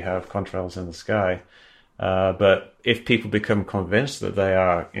fact that we have contrails in the sky. But if people become convinced that they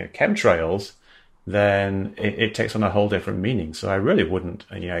are chemtrails, then it takes on a whole different meaning. So I really wouldn't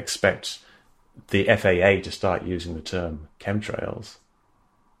expect the FAA to start using the term chemtrails.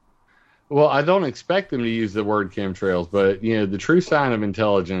 Well, I don't expect them to use the word chemtrails, but the true sign of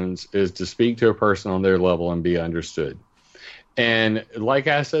intelligence is to speak to a person on their level and be understood. And like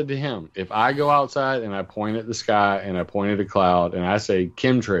I said to him, if I go outside and I point at the sky and I point at a cloud and I say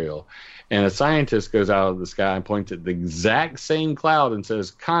chemtrail, and a scientist goes out of the sky and points at the exact same cloud and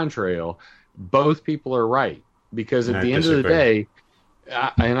says contrail, both people are right. Because at the end of the day,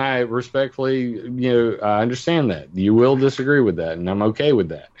 I respectfully, I understand that. You will disagree with that, and I'm okay with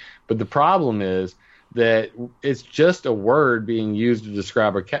that. But the problem is that it's just a word being used to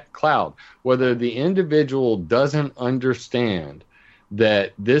describe a cloud. Whether the individual doesn't understand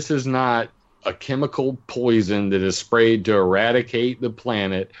that this is not a chemical poison that is sprayed to eradicate the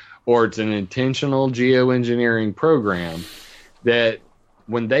planet, or it's an intentional geoengineering program, that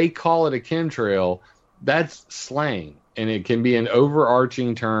when they call it a chemtrail, that's slang, and it can be an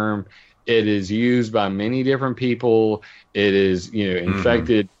overarching term. It is used by many different people. It is,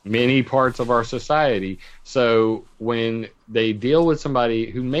 infected many parts of our society. So when they deal with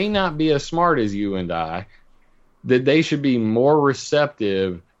somebody who may not be as smart as you and I, that they should be more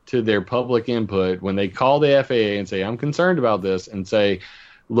receptive to their public input when they call the FAA and say, I'm concerned about this, and say,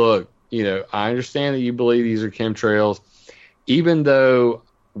 look, I understand that you believe these are chemtrails, even though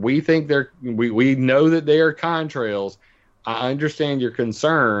we think we know that they are contrails. I understand your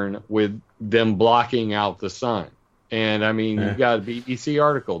concern with them blocking out the sun. And I mean, you've got a BBC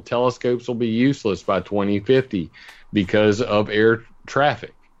article, telescopes will be useless by 2050 because of air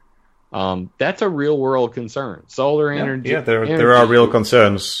traffic. That's a real world concern. Solar energy. Yeah, there are real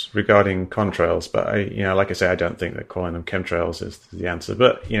concerns regarding contrails, but like I say, I don't think that calling them chemtrails is the answer.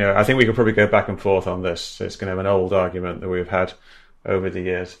 But I think we could probably go back and forth on this. It's kind of an old argument that we've had over the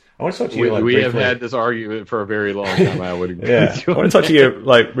years. I want to talk to you. We have had this argument for a very long time. I would agree. Yeah, I want to talk to you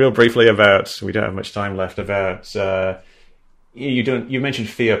real briefly about. We don't have much time left. About you mentioned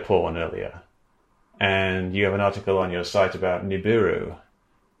fear porn earlier, and you have an article on your site about Nibiru.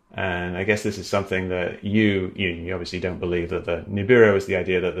 And I guess this is something that you obviously don't believe that the Nibiru is the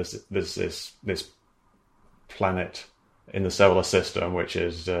idea that there's this planet in the solar system which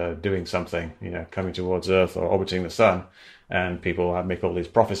is doing something, coming towards Earth or orbiting the sun, and people make all these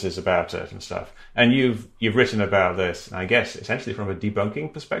prophecies about it and stuff. And you've written about this, I guess, essentially from a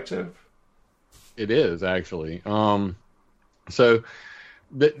debunking perspective. It is actually. So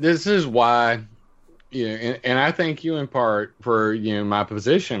this is why. And I thank you in part for my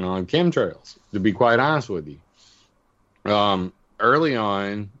position on chemtrails. To be quite honest with you, early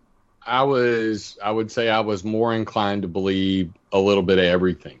on, I would say I was more inclined to believe a little bit of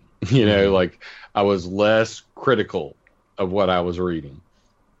everything. Like I was less critical of what I was reading,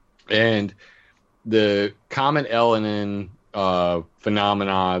 and the Comet Elenin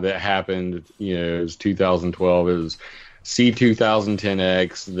phenomena that happened. It was 2012. It was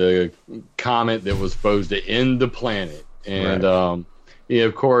C2010X, the comet that was supposed to end the planet. And, right.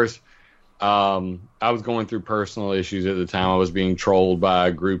 Of course, I was going through personal issues at the time. I was being trolled by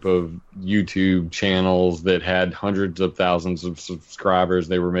a group of YouTube channels that had hundreds of thousands of subscribers.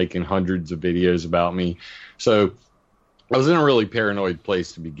 They were making hundreds of videos about me. So I was in a really paranoid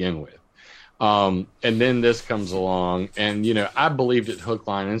place to begin with. And then this comes along, and, I believed it hook,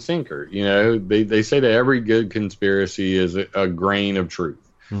 line, and sinker. They say that every good conspiracy is a grain of truth.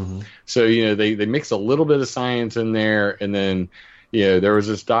 Mm-hmm. So, they mix a little bit of science in there, and then, there was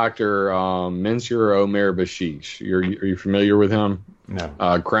this doctor, Mensur Omer Bashish. Are you familiar with him?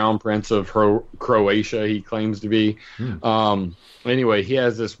 No. Crown Prince of Croatia, he claims to be. Anyway, he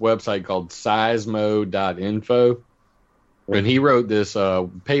has this website called seismo.info. And he wrote this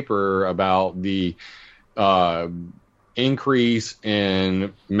paper about the increase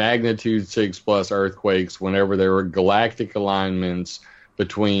in magnitude 6+ earthquakes whenever there were galactic alignments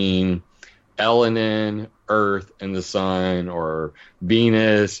between Elenin, Earth, and the Sun, or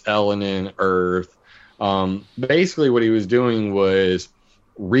Venus, Elenin, Earth. Basically, what he was doing was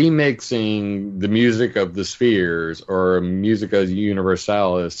remixing the music of the Spheres or Musica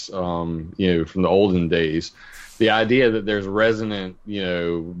Universalis, from the olden days. The idea that there's resonant,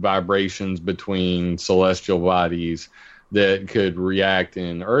 vibrations between celestial bodies that could react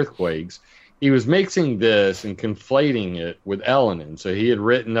in earthquakes. He was mixing this and conflating it with Elenin. So he had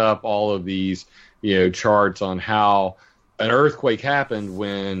written up all of these, charts on how an earthquake happened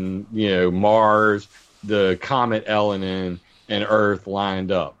when, Mars, the comet Elenin, and Earth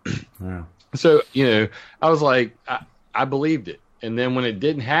lined up. Yeah. So, I was like, I believed it. And then when it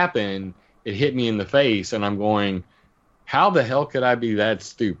didn't happen, it hit me in the face, and I'm going, how the hell could I be that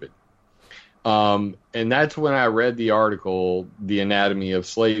stupid? And that's when I read the article, The Anatomy of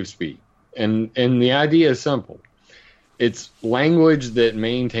Slave Speak. And the idea is simple. It's language that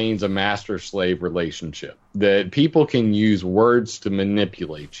maintains a master-slave relationship, that people can use words to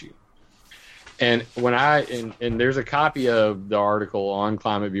manipulate you. And when and there's a copy of the article on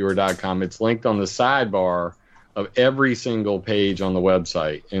climateviewer.com. It's linked on the sidebar of every single page on the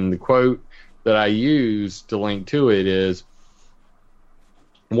website. And the quote that I use to link to it is,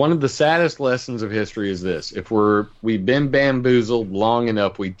 one of the saddest lessons of history is this: if we've been bamboozled long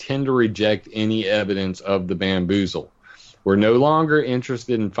enough, we tend to reject any evidence of the bamboozle. We're no longer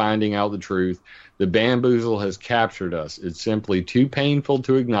interested in finding out the truth. The bamboozle has captured us. It's simply too painful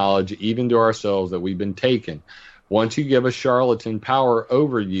to acknowledge, even to ourselves, that we've been taken. Once you give a charlatan power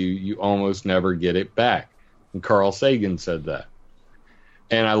over you, you almost never get it back. And Carl Sagan said that.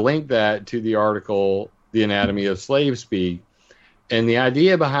 And I linked that to the article, The Anatomy of Slave Speak. And the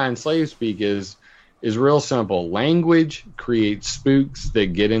idea behind Slave Speak is real simple. Language creates spooks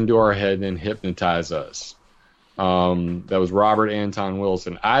that get into our head and hypnotize us. That was Robert Anton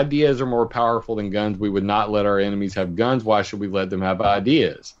Wilson. Ideas are more powerful than guns. We would not let our enemies have guns. Why should we let them have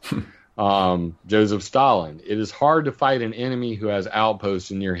ideas? Joseph Stalin. It is hard to fight an enemy who has outposts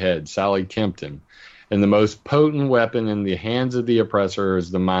in your head. Sally Kempton. And the most potent weapon in the hands of the oppressor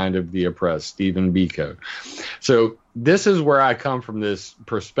is the mind of the oppressed. Stephen Biko. So this is where I come from, this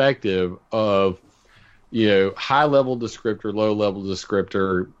perspective of, high-level descriptor, low-level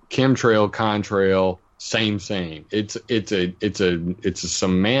descriptor, chemtrail, contrail, same. It's a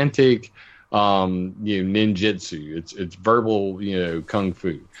semantic, ninjutsu. It's verbal, kung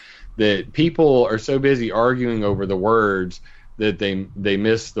fu. That people are so busy arguing over the words that they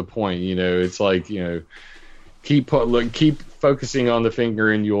miss the point. It's like, keep focusing on the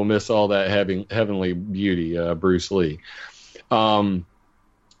finger and you will miss all that heavenly beauty. Bruce Lee.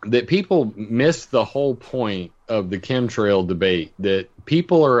 That people miss the whole point of the chemtrail debate, that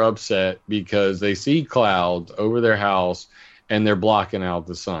people are upset because they see clouds over their house and they're blocking out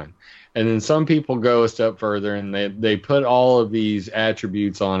the sun. And then some people go a step further and they put all of these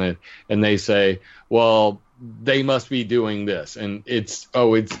attributes on it and they say, well, they must be doing this. And it's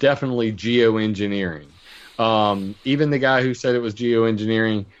definitely geoengineering. Even the guy who said it was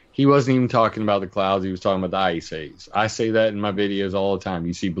geoengineering, he wasn't even talking about the clouds. He was talking about the ice haze. I say that in my videos all the time.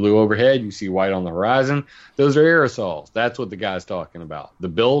 You see blue overhead, you see white on the horizon. Those are aerosols. That's what the guy's talking about. The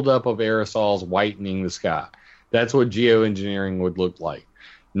buildup of aerosols whitening the sky. That's what geoengineering would look like,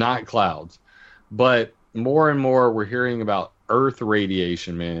 not clouds. But more and more we're hearing about Earth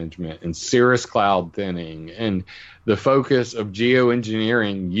radiation management and cirrus cloud thinning and the focus of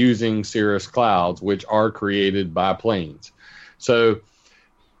geoengineering using cirrus clouds, which are created by planes. So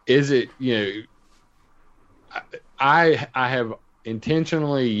is it, I have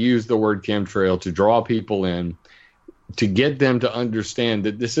intentionally used the word chemtrail to draw people in, to get them to understand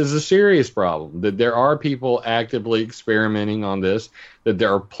that this is a serious problem, that there are people actively experimenting on this, that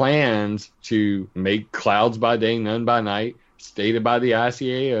there are plans to make clouds by day, none by night, stated by the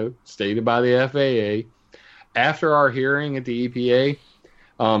ICAO, stated by the FAA. After our hearing at the EPA,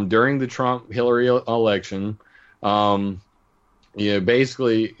 during the Trump-Hillary election,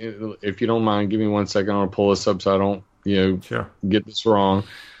 basically, if you don't mind, give me 1 second. I'm going to pull this up so I don't, Sure. get this wrong.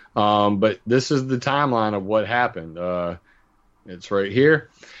 But this is the timeline of what happened. It's right here.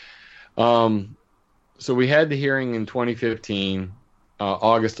 So we had the hearing in 2015,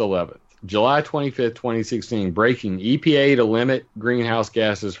 August 11th. July 25th, 2016, breaking EPA to limit greenhouse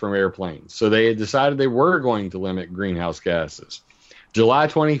gases from airplanes. So they had decided they were going to limit greenhouse gases. July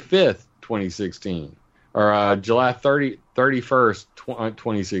 25th, 2016, or July 31st,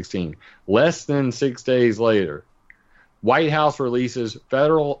 2016, less than 6 days later, White House releases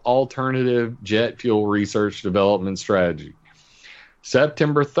Federal Alternative Jet Fuel Research Development Strategy.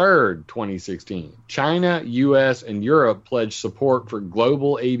 September 3rd, 2016, China, U.S., and Europe pledged support for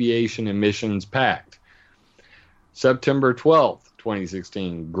Global Aviation Emissions Pact. September 12th,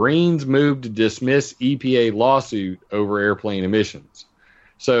 2016, Greens moved to dismiss EPA lawsuit over airplane emissions.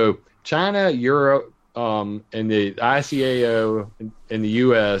 So China, Europe, and the ICAO in the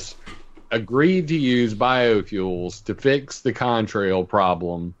U.S. agreed to use biofuels to fix the contrail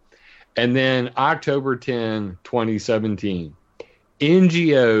problem. And then October 10, 2017,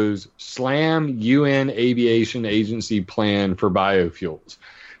 NGOs slam UN Aviation Agency plan for biofuels.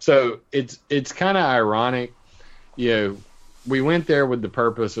 So it's kind of ironic. We went there with the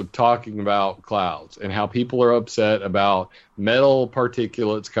purpose of talking about clouds and how people are upset about metal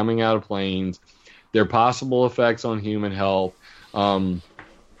particulates coming out of planes, their possible effects on human health.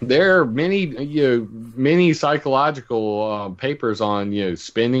 There are many psychological papers on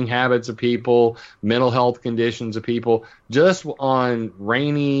spending habits of people, mental health conditions of people, just on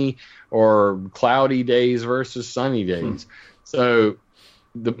rainy or cloudy days versus sunny days. So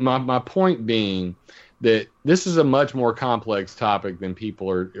my point being that this is a much more complex topic than people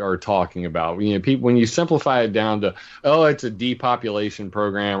are talking about. People, when you simplify it down to, it's a depopulation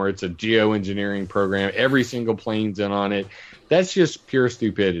program or it's a geoengineering program, every single plane's in on it. That's just pure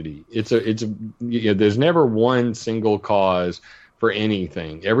stupidity. There's never one single cause for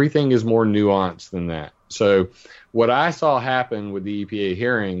anything. Everything is more nuanced than that. So what I saw happen with the EPA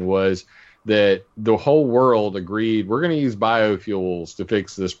hearing was that the whole world agreed we're going to use biofuels to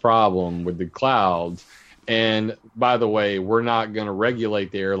fix this problem with the clouds. And by the way, we're not going to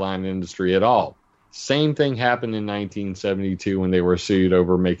regulate the airline industry at all. Same thing happened in 1972 when they were sued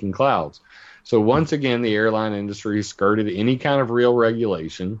over making clouds. So once again, the airline industry skirted any kind of real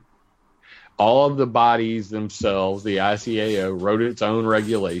regulation. All of the bodies themselves, the ICAO, wrote its own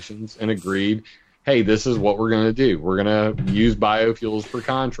regulations and agreed, hey, this is what we're going to do. We're going to use biofuels for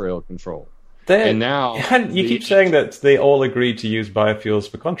contrail control. And now you keep saying that they all agreed to use biofuels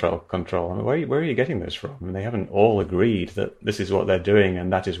for contrail control. I mean, where are you getting this from? I mean, they haven't all agreed that this is what they're doing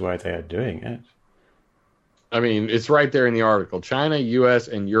and that is why they are doing it. I mean, it's right there in the article. China, U.S.,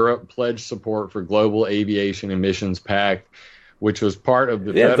 and Europe pledged support for Global Aviation Emissions Pact, which was part of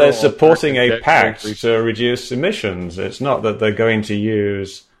the federal... they're supporting a pact to reduce emissions. It's not that they're going to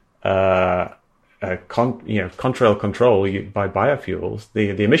use contrail control by biofuels.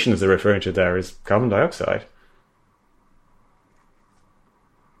 The emissions they're referring to there is carbon dioxide.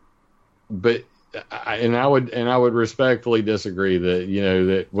 But I would respectfully disagree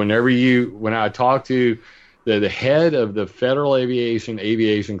that when I talk to the head of the Federal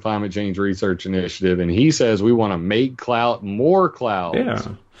Aviation Climate Change Research Initiative, and he says we want to make more clouds. Yeah.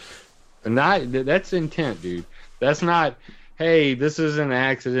 And that's intent, dude. That's not, hey, this is an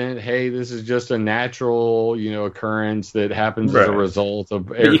accident. Hey, this is just a natural, occurrence that happens as a result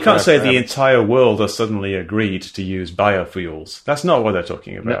of aircraft. But you can't say the entire world has suddenly agreed to use biofuels. That's not what they're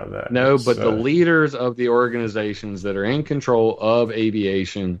talking about there. No, but the leaders of the organizations that are in control of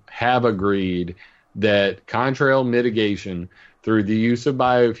aviation have agreed that contrail mitigation through the use of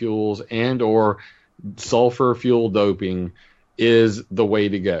biofuels and or sulfur fuel doping is the way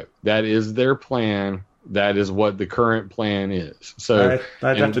to go. That is their plan. That is what the current plan is. So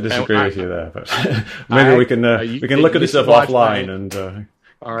I'd have to disagree with you there, but maybe we can look at this stuff offline and.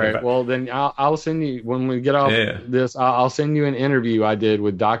 All right. Well, then I'll send you, when we get off this, I'll send you an interview I did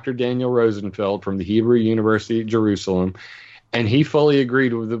with Dr. Daniel Rosenfeld from the Hebrew University at Jerusalem, and he fully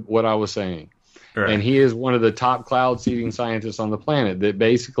agreed with what I was saying. Right. And he is one of the top cloud seeding scientists on the planet. That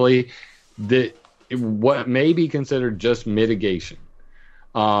basically, what may be considered just mitigation,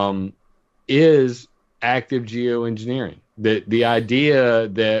 is active geoengineering. The idea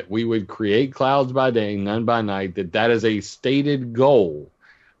that we would create clouds by day, none by night, that is a stated goal.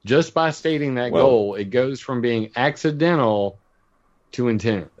 Just by stating that goal, it goes from being accidental to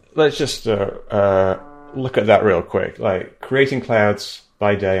intent. Let's just look at that real quick. Like creating clouds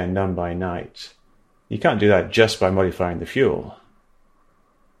by day and none by night. You can't do that just by modifying the fuel.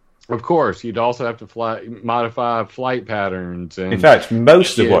 Of course, you'd also have to modify flight patterns. And in fact,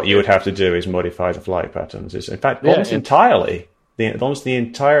 most of what you would have to do is modify the flight patterns. In fact, almost entirely, almost the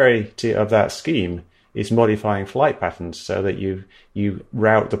entirety of that scheme is modifying flight patterns so that you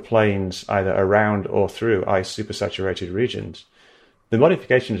route the planes either around or through ice supersaturated regions. The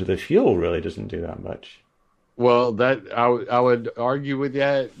modification to the fuel really doesn't do that much. Well, I would argue with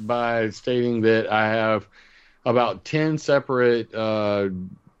that by stating that I have about 10 separate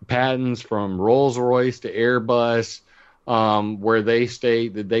patents from Rolls-Royce to Airbus, where they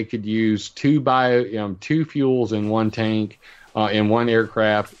state that they could use two fuels in one tank, in one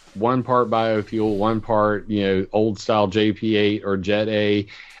aircraft, one part biofuel, one part old style JP8 or Jet A,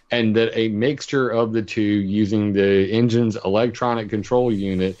 and that a mixture of the two using the engine's electronic control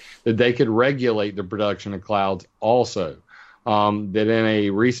unit, that they could regulate the production of clouds also. That in a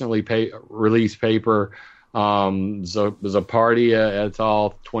recently released paper, Zapardia et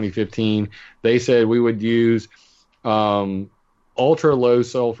al. 2015. They said we would use ultra low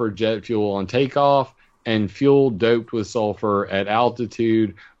sulfur jet fuel on takeoff and fuel doped with sulfur at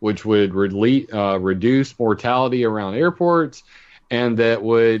altitude, which would reduce mortality around airports, and that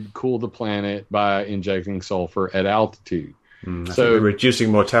would cool the planet by injecting sulfur at altitude. I think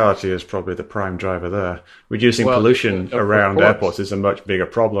reducing mortality is probably the prime driver there. Reducing pollution around airports is a much bigger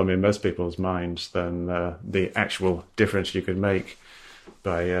problem in most people's minds than the actual difference you could make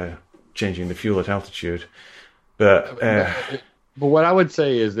by changing the fuel at altitude. But what I would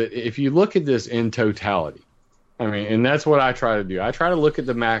say is that if you look at this in totality, I mean, and that's what I try to do. I try to look at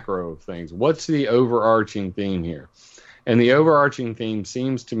the macro of things. What's the overarching theme here? And the overarching theme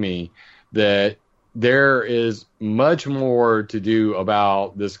seems to me that there is much more to do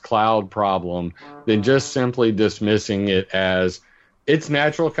about this cloud problem than just simply dismissing it as it's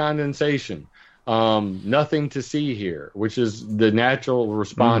natural condensation. Nothing to see here, which is the natural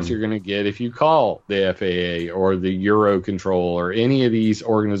response you're going to get if you call the FAA or the Eurocontrol or any of these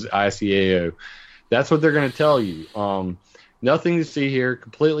ICAO. That's what they're going to tell you. Nothing to see here,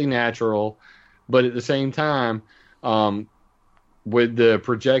 completely natural, but at the same time, with the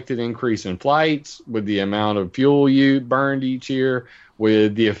projected increase in flights, with the amount of fuel you burned each year,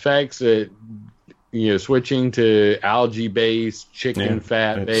 with the effects that switching to algae-based, chicken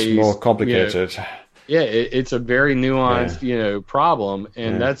fat-based, it's more complicated. It's a very nuanced, problem,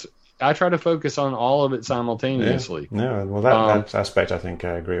 and that's I try to focus on all of it simultaneously. No, well, that aspect I think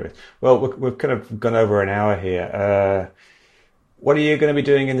I agree with. Well, we've kind of gone over an hour here. What are you going to be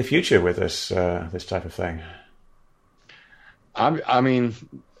doing in the future with this type of thing? I mean,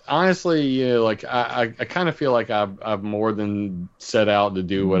 honestly, I kind of feel like I've more than set out to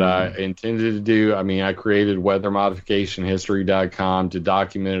do what I intended to do. I mean, I created weathermodificationhistory.com to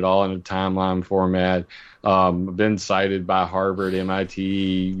document it all in a timeline format. I've been cited by Harvard,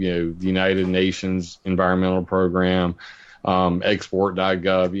 MIT, the United Nations Environmental Program,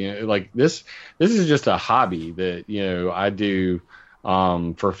 export.gov. This is just a hobby that I do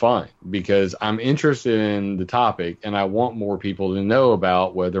for fun, because I'm interested in the topic and I want more people to know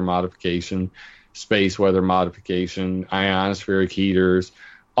about weather modification, space weather modification, ionospheric heaters,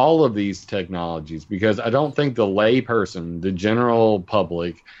 all of these technologies, because I don't think the lay person, the general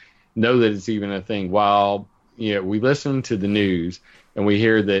public, know that it's even a thing. While we listen to the news and we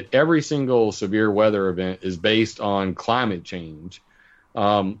hear that every single severe weather event is based on climate change,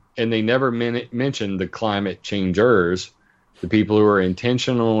 and they never mention the climate changers, the people who are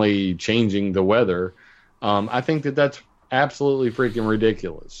intentionally changing the weather. I think that that's absolutely freaking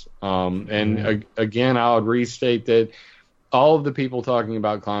ridiculous. Again, I would restate that all of the people talking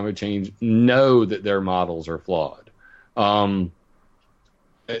about climate change know that their models are flawed. And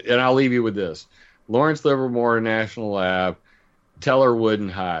I'll leave you with this. Lawrence Livermore National Lab, Teller, Wood,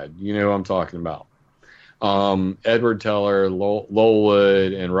 and Hyde. You know who I'm talking about. Edward Teller, Lowell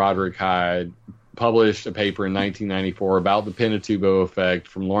Wood, and Roderick Hyde published a paper in 1994 about the Pinatubo effect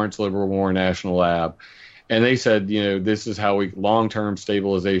from Lawrence Livermore National Lab. And they said, this is how we long-term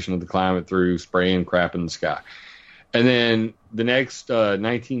stabilization of the climate through spraying crap in the sky. And then the next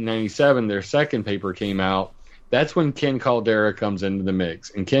 1997, their second paper came out. That's when Ken Caldera comes into the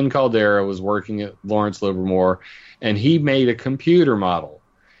mix. And Ken Caldera was working at Lawrence Livermore, and he made a computer model.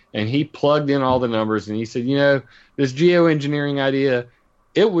 And he plugged in all the numbers, and he said, this geoengineering idea,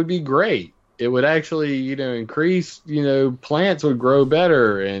 it would be great. It would actually, increase, plants would grow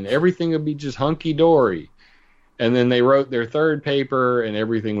better and everything would be just hunky-dory. And then they wrote their third paper and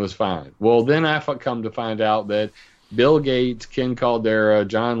everything was fine. Well, then I come to find out that Bill Gates, Ken Caldera,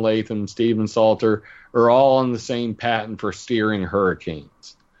 John Latham, Stephen Salter are all on the same patent for steering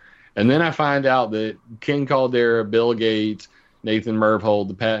hurricanes. And then I find out that Ken Caldera, Bill Gates, Nathan Myhrvold,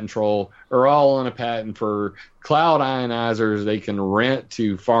 the patent troll, are all on a patent for cloud ionizers they can rent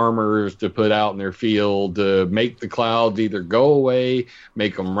to farmers to put out in their field to make the clouds either go away,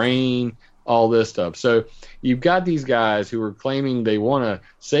 make them rain, all this stuff. So you've got these guys who are claiming they want to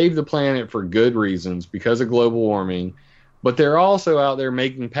save the planet for good reasons because of global warming, but they're also out there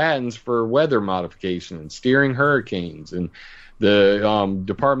making patents for weather modification and steering hurricanes. And the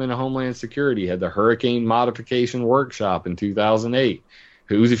Department of Homeland Security had the Hurricane Modification Workshop in 2008.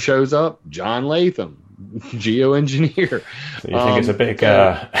 Who shows up? John Latham, geoengineer. So you think it's a big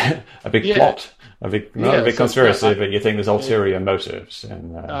plot, not a big conspiracy, but you think there's ulterior motives?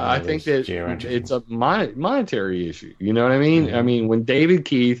 I think that it's a monetary issue. You know what I mean? Mm-hmm. I mean, when David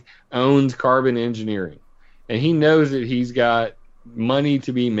Keith owns Carbon Engineering, and he knows that he's got money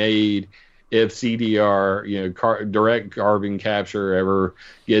to be made if CDR, direct carbon capture, ever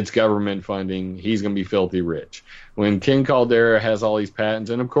gets government funding, he's going to be filthy rich. When Ken Caldera has all these patents,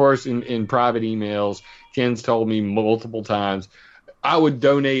 and of course in private emails, Ken's told me multiple times, I would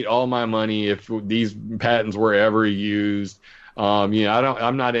donate all my money if these patents were ever used.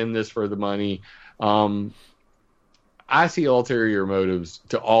 I'm not in this for the money. I see ulterior motives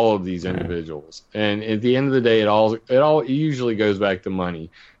to all of these individuals, and at the end of the day, it all usually goes back to money.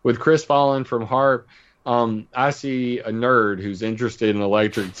 With Chris Fallon from HARP, I see a nerd who's interested in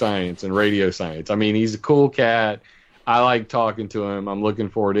electric science and radio science. I mean, he's a cool cat. I like talking to him. I'm looking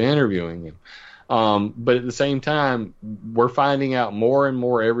forward to interviewing him. But at the same time, we're finding out more and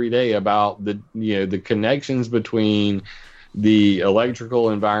more every day about the connections between the electrical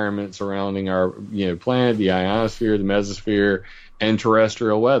environment surrounding our planet, the ionosphere, the mesosphere, and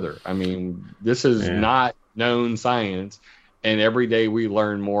terrestrial weather. I mean, this is not known science, and every day we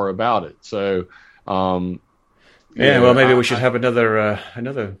learn more about it. So, well, maybe we should have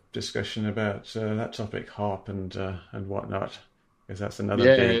another discussion about that topic, HARP and whatnot, because that's another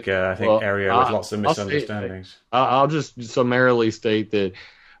big area with lots of misunderstandings. I'll just summarily state that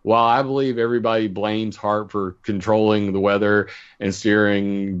while I believe everybody blames HARP for controlling the weather and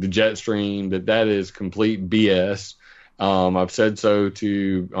steering the jet stream, that is complete BS. I've said so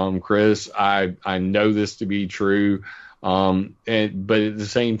to Chris. I know this to be true, but at the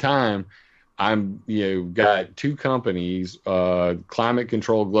same time, I'm got two companies, Climate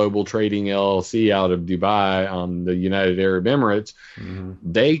Control Global Trading LLC out of Dubai, the United Arab Emirates. Mm-hmm.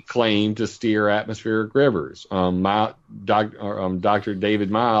 They claim to steer atmospheric rivers. Dr. David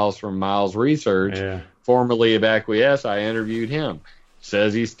Miles from Miles Research, formerly of Acquiesce, I interviewed him,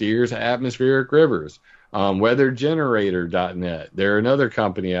 says he steers atmospheric rivers. WeatherGenerator.net, they're another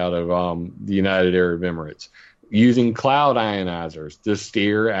company out of the United Arab Emirates, using cloud ionizers to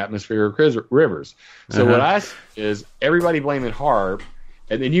steer atmospheric rivers. So what I see is everybody blaming HARP,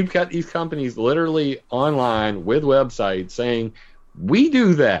 and then you've got these companies literally online with websites saying, we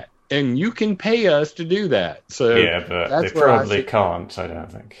do that, and you can pay us to do that. So but they probably can't, I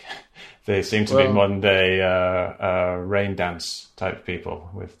don't think. They seem to be modern day rain dance type people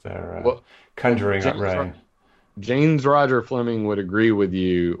with their conjuring up rain. James Roger Fleming would agree with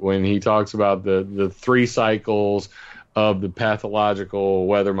you when he talks about the 3 cycles of the pathological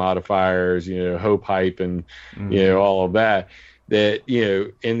weather modifiers, hope, hype, and all of that. That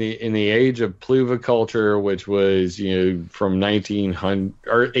in the age of pluviculture, which was from 1800s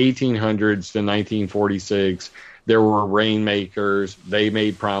to 1946, there were rainmakers. They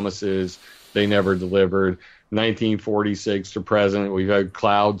made promises, they never delivered. 1946 to present, we've had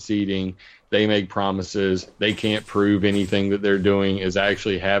cloud seeding. They make promises. They can't prove anything that they're doing is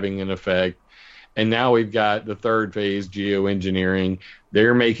actually having an effect. And now we've got the third phase, geoengineering.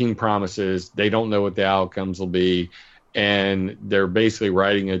 They're making promises. They don't know what the outcomes will be. And they're basically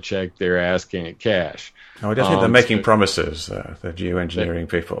writing a check their ass can't cash. I don't think they're making promises, the geoengineering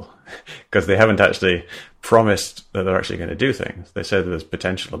people, because they haven't actually promised that they're actually going to do things. They said there's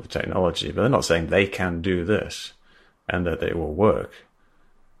potential of the technology, but they're not saying they can do this and that it will work.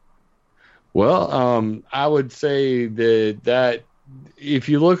 Well, I would say that if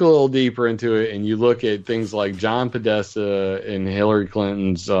you look a little deeper into it and you look at things like John Podesta and Hillary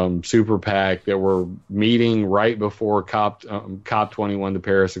Clinton's super PAC that were meeting right before COP21, the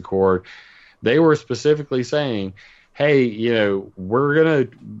Paris Accord, they were specifically saying, hey,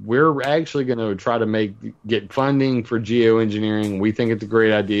 we're actually gonna try to get funding for geoengineering. We think it's a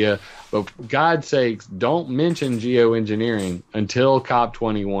great idea, but for God's sakes, don't mention geoengineering until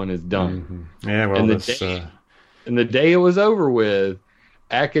COP21 is done. Mm-hmm. Yeah, well, and the day it was over with,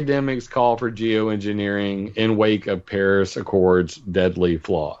 academics call for geoengineering in wake of Paris Accord's deadly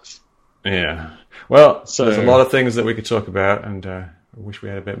flaws. Yeah. Well, there's a lot of things that we could talk about, and I wish we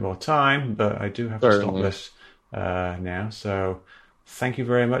had a bit more time, but I do have to stop this now. So thank you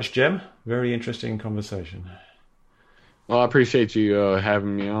very much, Jim. Very interesting conversation. Well, I appreciate you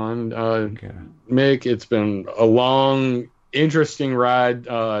having me on. Mick, it's been a long, interesting ride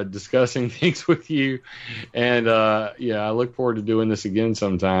discussing things with you. And I look forward to doing this again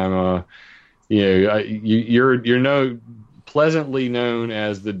sometime. You're pleasantly known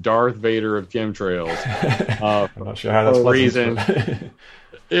as the Darth Vader of chemtrails. I'm not sure how that's for a reason.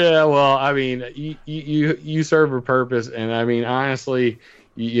 Yeah, well, I mean, you serve a purpose, and I mean, honestly,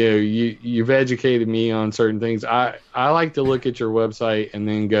 you've educated me on certain things. I like to look at your website and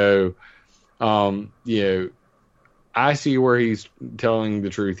then go, I see where he's telling the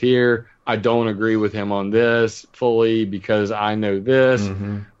truth here. I don't agree with him on this fully because I know this,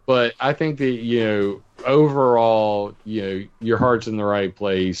 but I think that overall, your heart's in the right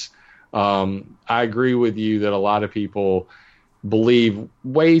place. I agree with you that a lot of people believe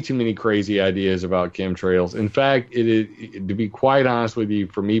way too many crazy ideas about chemtrails. In fact, it is, to be quite honest with you,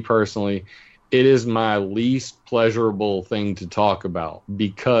 for me personally, it is my least pleasurable thing to talk about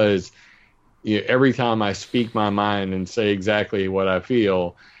because every time I speak my mind and say exactly what I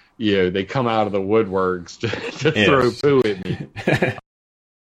feel, they come out of the woodworks to throw poo at me.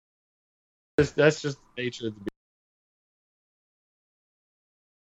 That's just the nature of the